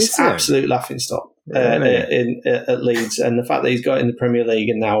 It's absolute laughingstock at Leeds. And the fact that he's got in the Premier League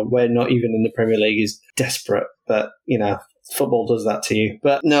and now we're not even in the Premier League is desperate. But, football does that to you.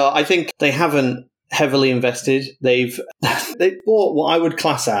 But no, I think they haven't heavily invested. They bought what I would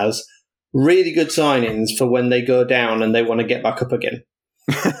class as really good signings for when they go down and they want to get back up again.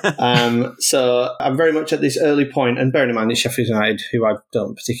 So I'm very much at this early point, and bearing in mind it's Sheffield United, who I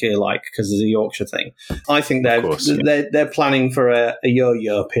don't particularly like because of the Yorkshire thing. I think they're planning for a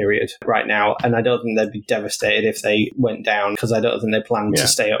yo-yo period right now, and I don't think they'd be devastated if they went down, because I don't think they plan to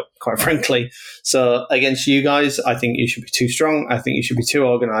stay up, quite frankly. So against you guys, I think you should be too strong. I think you should be too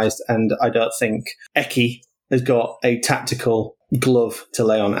organised, and I don't think Eki has got a tactical glove to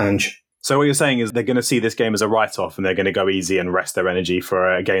lay on Ange. So what you're saying is they're going to see this game as a write-off and they're going to go easy and rest their energy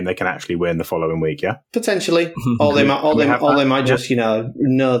for a game they can actually win the following week, yeah? Potentially. Or they might just,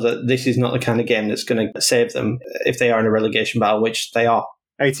 know that this is not the kind of game that's going to save them if they are in a relegation battle, which they are.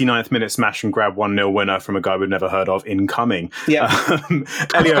 89th minute smash and grab 1-0 winner from a guy we've never heard of incoming. Yeah.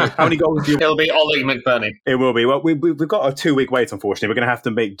 Elio, how many goals do you... It'll be Ollie McBurney. It will be. Well, we've got a 2-week wait, unfortunately. We're going to have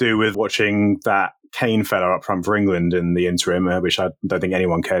to make do with watching that Kane fella up front for England in the interim, which I don't think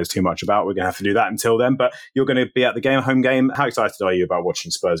anyone cares too much about. We're going to have to do that until then. But you're going to be at the game, home game. How excited are you about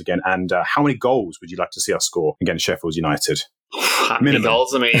watching Spurs again? And how many goals would you like to see us score against Sheffield United? How many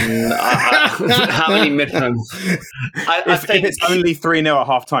goals? I mean, how many minimum? If it's only 3-0 at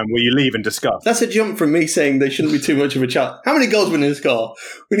half time, will you leave and discuss? That's a jump from me saying they shouldn't be too much of a chat. How many goals we need to score?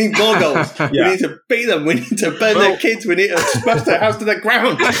 We need more goals. We need to beat them. We need to burn their kids. We need to smash their house to the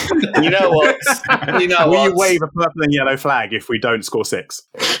ground. You know what? Will you wave a purple and yellow flag if we don't score 6?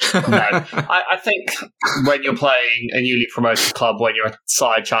 No. I think when you're playing a newly promoted club, when you're a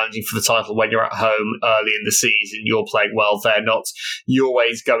side challenging for the title, when you're at home early in the season, you're playing well there. You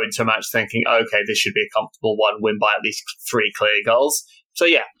always go into a match thinking, okay, this should be a comfortable one, win by at least 3 clear goals. So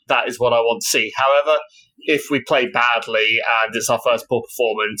yeah, that is what I want to see. However, if we play badly and it's our first poor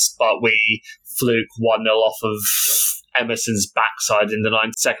performance, but we fluke 1-0 off of Emerson's backside in the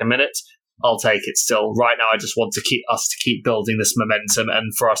 92nd minute, I'll take it still. Right now, I just want to keep building this momentum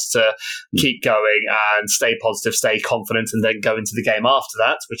and for us to keep going and stay positive, stay confident, and then go into the game after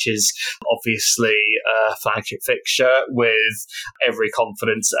that, which is obviously a flagship fixture with every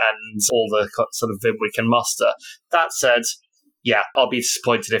confidence and all the sort of vim we can muster. That said, yeah, I'll be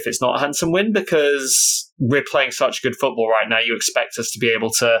disappointed if it's not a handsome win, because we're playing such good football right now. You expect us to be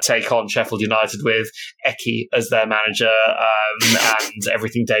able to take on Sheffield United with Eki as their manager and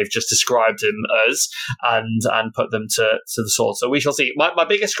everything Dave just described him as, and put them to the sword. So we shall see. My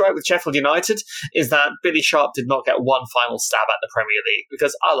biggest gripe with Sheffield United is that Billy Sharp did not get one final stab at the Premier League,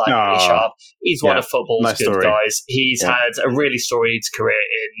 because I like Billy Sharp. He's one of football's good guys. He's had a really storied career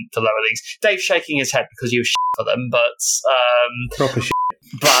in the lower leagues. Dave's shaking his head because you for them, but proper shit.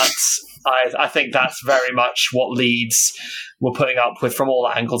 But I think that's very much what Leeds were putting up with from all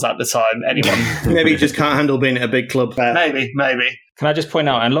angles at the time. Anyone? Maybe he just can't handle being at a big club. Maybe. Can I just point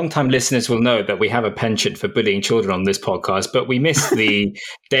out, and long-time listeners will know that we have a penchant for bullying children on this podcast, but we missed the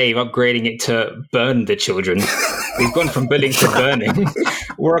Dave upgrading it to burn the children. We've gone from bullying to burning.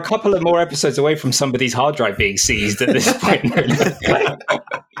 We're a couple of more episodes away from somebody's hard drive being seized at this point.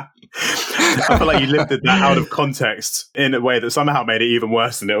 I feel like you lifted that out of context in a way that somehow made it even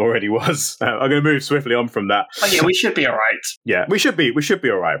worse than it already was. I'm going to move swiftly on from that. Oh, yeah, we should be all right. Yeah, we should be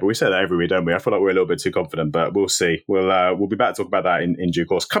all right, but we say that every week, don't we? I feel like we're a little bit too confident, but we'll see. We'll be back to talk about that in due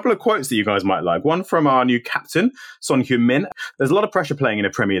course. A couple of quotes that you guys might like. One from our new captain, Sonny. There's a lot of pressure playing in a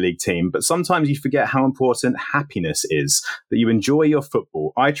Premier League team, but sometimes you forget how important happiness is, that you enjoy your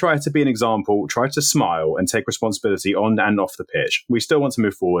football. I try to be an example, try to smile and take responsibility on and off the pitch. We still want to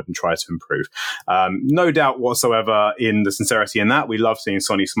move forward and try to improve. No doubt whatsoever in the sincerity in that. We love seeing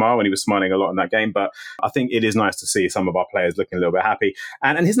Sonny smile, and he was smiling a lot in that game, but I think it is nice to see some of our players looking a little bit happy.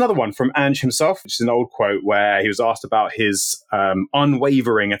 And here's another one from Ange himself, which is an old quote where he was asked about his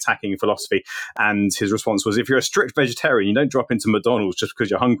unwavering attacking philosophy, and his response was, if you're a strict vegetarian, you don't drop into McDonald's just because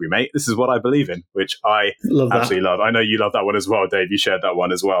you're hungry, mate. This is what I believe in, which I absolutely love. I know you love that one as well, Dave. You shared that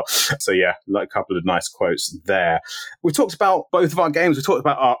one as well. So yeah, like a couple of nice quotes there. We talked about both of our games. We talked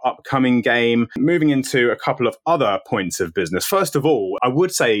about our upcoming game. game. Moving into a couple of other points of business. First of all, I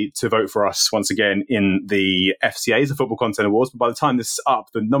would say to vote for us once again in the FCAs, the Football Content Awards, but by the time this is up,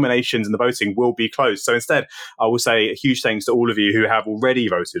 the nominations and the voting will be closed. So instead, I will say a huge thanks to all of you who have already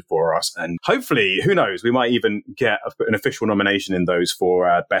voted for us. And hopefully, who knows, we might even get an official nomination in those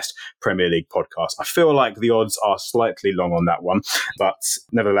for Best Premier League Podcast. I feel like the odds are slightly long on that one, but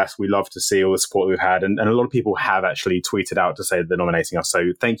nevertheless, we love to see all the support we've had. And a lot of people have actually tweeted out to say that they're nominating us.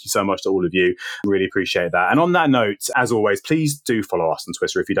 So thank you so much to all of you. Really appreciate that. And on that note, as always, please do follow us on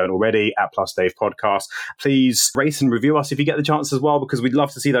Twitter if you don't already, at +Dave Podcast. Please rate and review us if you get the chance as well, because we'd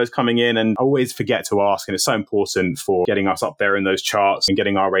love to see those coming in. And I always forget to ask, and it's so important for getting us up there in those charts and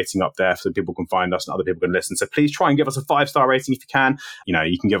getting our rating up there so people can find us and other people can listen. So please try and give us a 5-star rating if you can. You know,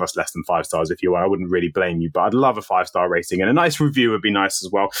 you can give us less than 5 stars if you want. I wouldn't really blame you, but I'd love a 5-star rating, and a nice review would be nice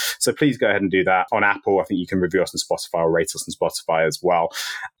as well. So please go ahead and do that. On Apple, I think you can review us on Spotify or rate us on Spotify as well.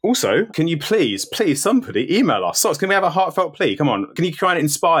 Also, can you please somebody email us? So can we have a heartfelt plea? Come on. Can you try and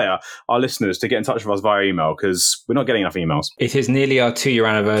inspire our listeners to get in touch with us via email? Because we're not getting enough emails. It is nearly our 2-year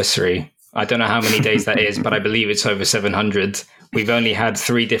anniversary. I don't know how many days that is, but I believe it's over 700. We've only had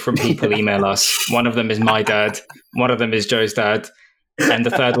 3 different people email us. One of them is my dad. One of them is Joe's dad. And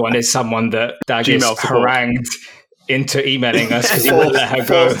the third one is someone that Dag is harangued into emailing us because he wouldn't let her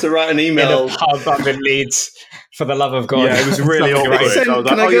go to write an email in a pub up in Leeds. For the love of God. Yeah, it was really awkward. I was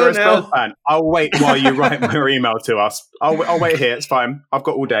like, you're a Spurs fan. I'll wait while you write your email to us. I'll wait here. It's fine. I've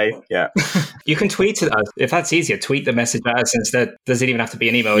got all day. Yeah. You can tweet at us. If that's easier, tweet the message at us instead. Doesn't even have to be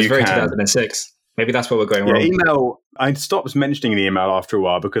an email. It's very 2006. Maybe that's where we're going wrong. Email. I stopped mentioning the email after a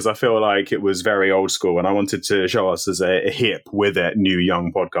while because I feel like it was very old school and I wanted to show us as a hip with it, new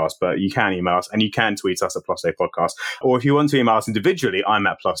young podcast. But you can email us and you can tweet us at +Dave Podcast. Or if you want to email us individually, I'm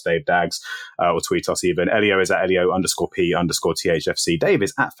at +Dave Dags, or tweet us even. Elio is at Elio_P_THFC. Dave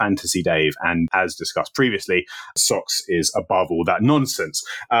is at Fantasy Dave. And as discussed previously, Socks is above all that nonsense.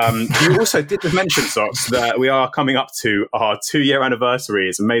 You also did mention, Socks, that we are coming up to our 2-year anniversary.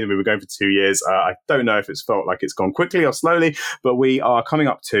 It's amazing we were going for 2 years. I don't know if it's felt like it's gone quickly or slowly, but we are coming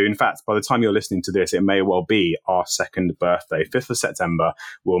up to, in fact, by the time you're listening to this, it may well be our 2nd birthday. 5th of September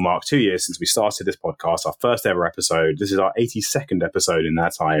will mark 2 years since we started this podcast, our first ever episode. This is our 82nd episode in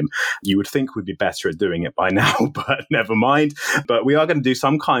that time. You would think we'd be better at doing it by now, but never mind. But we are going to do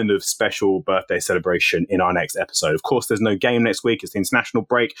some kind of special birthday celebration in our next episode. Of course, there's no game next week. It's the international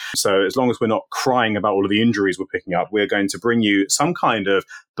break. So as long as we're not crying about all of the injuries we're picking up, we're going to bring you some kind of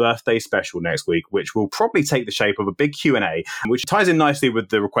birthday special next week, which will probably take the shape of a big Q&A, which ties in nicely with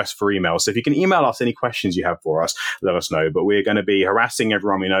the request for email. So if you can email us any questions you have for us, let us know. But we're going to be harassing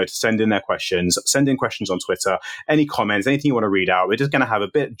everyone we know to send in their questions, send in questions on Twitter, any comments, anything you want to read out. We're just going to have a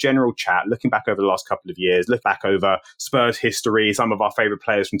bit general chat, looking back over the last couple of years, look back over Spurs history, some of our favourite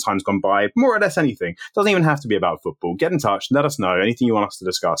players from times gone by, more or less anything. Doesn't even have to be about football. Get in touch, let us know anything you want us to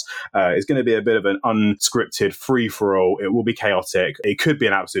discuss. It's going to be a bit of an unscripted free-for-all. It will be chaotic. It could be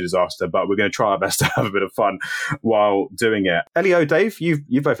an absolute disaster, but we're going to try our best to have a bit of fun while doing it. Elio, Dave,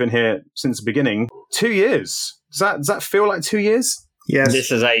 you've both been here since the beginning. 2 years. Does that feel like 2 years? Yes. This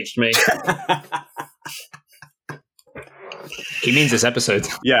has aged me. He means this episode.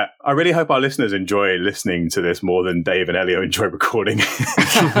 Yeah, I really hope our listeners enjoy listening to this more than Dave and Elio enjoy recording.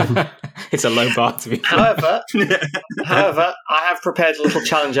 It's a low bar to be. However, I have prepared a little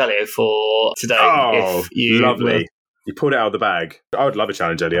challenge, Elio, for today. Oh, lovely. You pulled it out of the bag. I would love a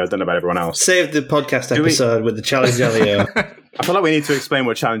challenge, Elio. I don't know about everyone else. Save the podcast episode with the challenge, Elio. I feel like we need to explain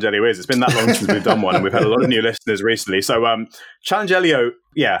what Challenge Elio is. It's been that long since we've done one, and we've had a lot of new listeners recently. So, Challenge Elio,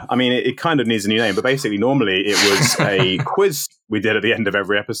 yeah, I mean, it kind of needs a new name, but basically, normally it was a quiz we did at the end of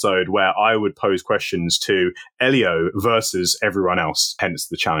every episode where I would pose questions to Elio versus everyone else, hence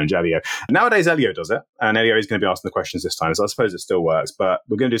the Challenge Elio. Nowadays, Elio does it, and Elio is going to be asking the questions this time, so I suppose it still works, but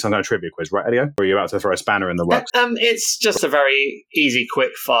we're going to do some kind of trivia quiz, right, Elio? Or are you about to throw a spanner in the works? It's just a very easy,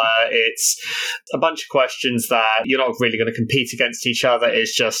 quick fire. It's a bunch of questions that you're not really going to compete against each other.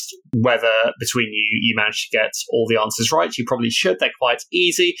 It's just whether between you manage to get all the answers right. You probably should. They're quite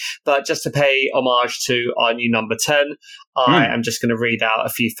easy, but just to pay homage to our new number 10, I am just going to read out a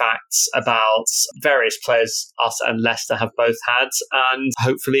few facts about various players us and Leicester have both had, and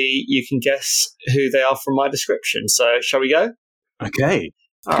hopefully you can guess who they are from my description. So shall we go? Okay.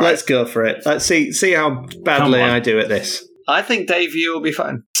 All right. Let's go for it. Let's see how badly I do at this. I think, Dave, you will be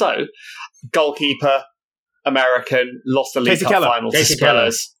fine. So, goalkeeper, American, lost the League Cup final to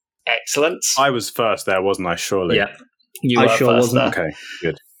Spurs. Excellent. I was first there, wasn't I? Surely. Yeah. You were sure first wasn't. there. Okay,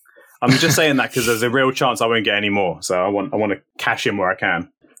 good. I'm just saying that because there's a real chance I won't get any more. So I want to cash in where I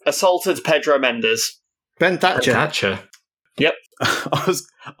can. Assaulted Pedro Mendes. Ben Thatcher. Yep. I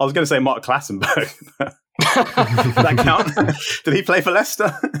was going to say Mark Klassenberg. Does that count? Did he play for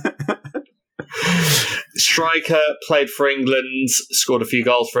Leicester? Striker, played for England, scored a few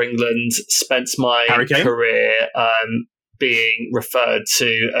goals for England, spent my career being referred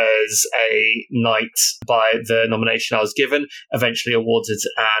to as a knight by the nomination I was given, eventually awarded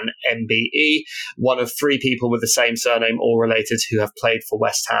an MBE, one of 3 people with the same surname, all related, who have played for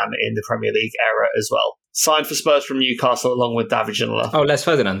West Ham in the Premier League era as well. Signed for Spurs from Newcastle along with David Ginola. Oh, Les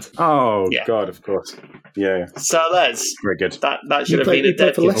Ferdinand. Oh, yeah. God, of course. Yeah. So Les. Very good. That should have been a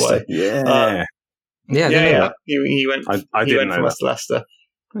dead giveaway. Yeah. Yeah. He went from us to Leicester.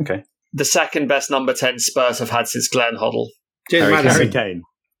 Okay. The second best number 10 Spurs have had since Glenn Hoddle. Harry Kane.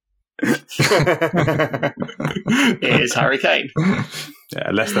 It is Harry Kane.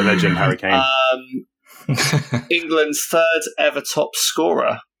 Yeah, Leicester legend Harry Kane. England's 3rd ever top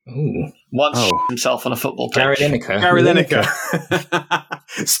scorer. Ooh. Once himself on a football pitch. Gary Lineker. Gary Lineker.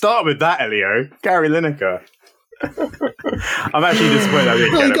 Start with that, Elio. Gary Lineker. I'm actually disappointed I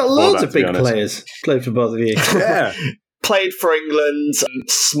didn't get it. You've got loads of big players played for both of you. Yeah. Played for England,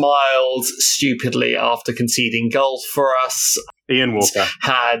 smiled stupidly after conceding goals for us. Ian Walker.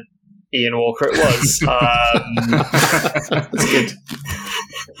 Had Ian Walker, it was. That's good.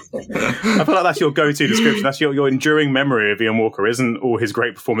 I feel like that's your go-to description. That's your enduring memory of Ian Walker, isn't all his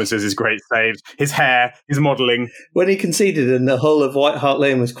great performances, his great saves, his hair, his modelling. When he conceded and the whole of White Hart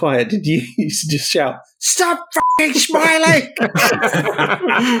Lane was quiet, did you used to just shout, "Stop fucking smiling!"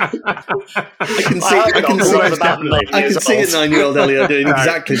 I can see a 9-year-old Elio doing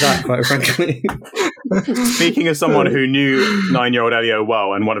exactly that, quite frankly. Speaking of someone who knew 9-year-old Elio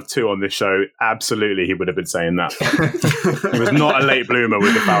well and one of 2 on this show, absolutely he would have been saying that. He was not a late bloomer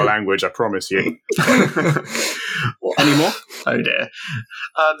with the foul language, I promise you. Any more? Oh dear.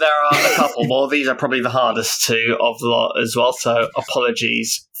 There are a couple more. These are probably the hardest 2 of the lot as well, so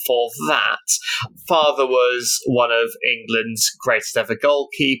apologies for that. Father was one of England's greatest ever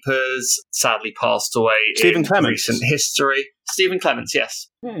goalkeepers, sadly passed away in recent history. Stephen Clements, yes.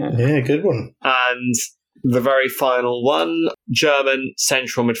 Yeah, good one. And the very final one, German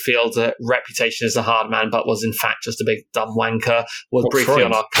central midfielder, reputation as a hard man, but was in fact just a big dumb wanker, was briefly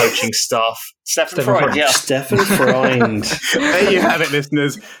on our coaching staff. Stefan Freund, yeah. Stefan Freund. There you have it,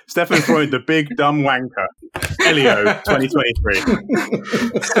 listeners. Stefan Freund, the big dumb wanker. Elio, 2023.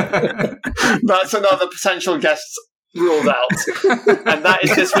 That's another potential guest ruled out. And that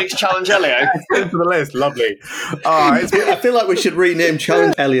is this week's Challenge Elio. Into the list, lovely. I feel like we should rename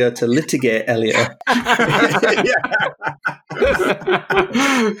Challenge Elio to Litigate Elio.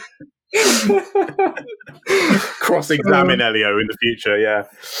 Cross-examine Elio in the future, yeah.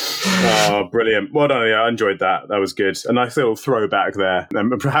 Oh, brilliant. Well done, yeah, I enjoyed that. That was good. A nice little throwback there.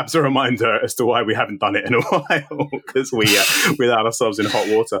 And perhaps a reminder as to why we haven't done it in a while, because we allowed ourselves in hot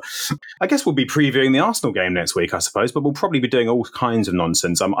water. I guess we'll be previewing the Arsenal game next week, I suppose, but we'll probably be doing all kinds of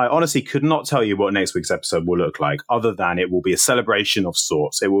nonsense. I honestly could not tell you what next week's episode will look like, other than it will be a celebration of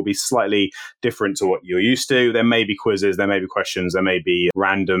sorts. It will be slightly different to what you're used to. There may be quizzes, there may be questions, there may be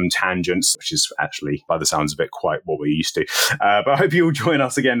random tangents, which is actually, by the sounds of it, quite what we're used to. But I hope you'll join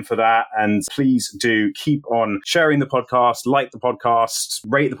us again for that. And please do keep on sharing the podcast, like the podcast,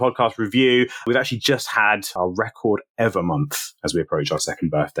 rate the podcast, review. We've actually just had our record ever month as we approach our second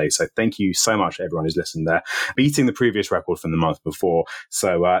birthday. So thank you so much to everyone who's listened there, beating the previous record from the month before.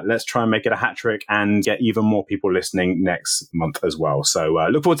 So let's try and make it a hat trick and get even more people listening next month as well. So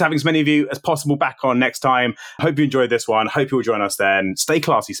look forward to having as many of you as possible back on next time. Hope you enjoyed this one. Hope you'll join us then. Stay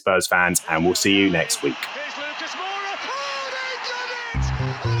classy, Spurs fans, and we'll see you next week.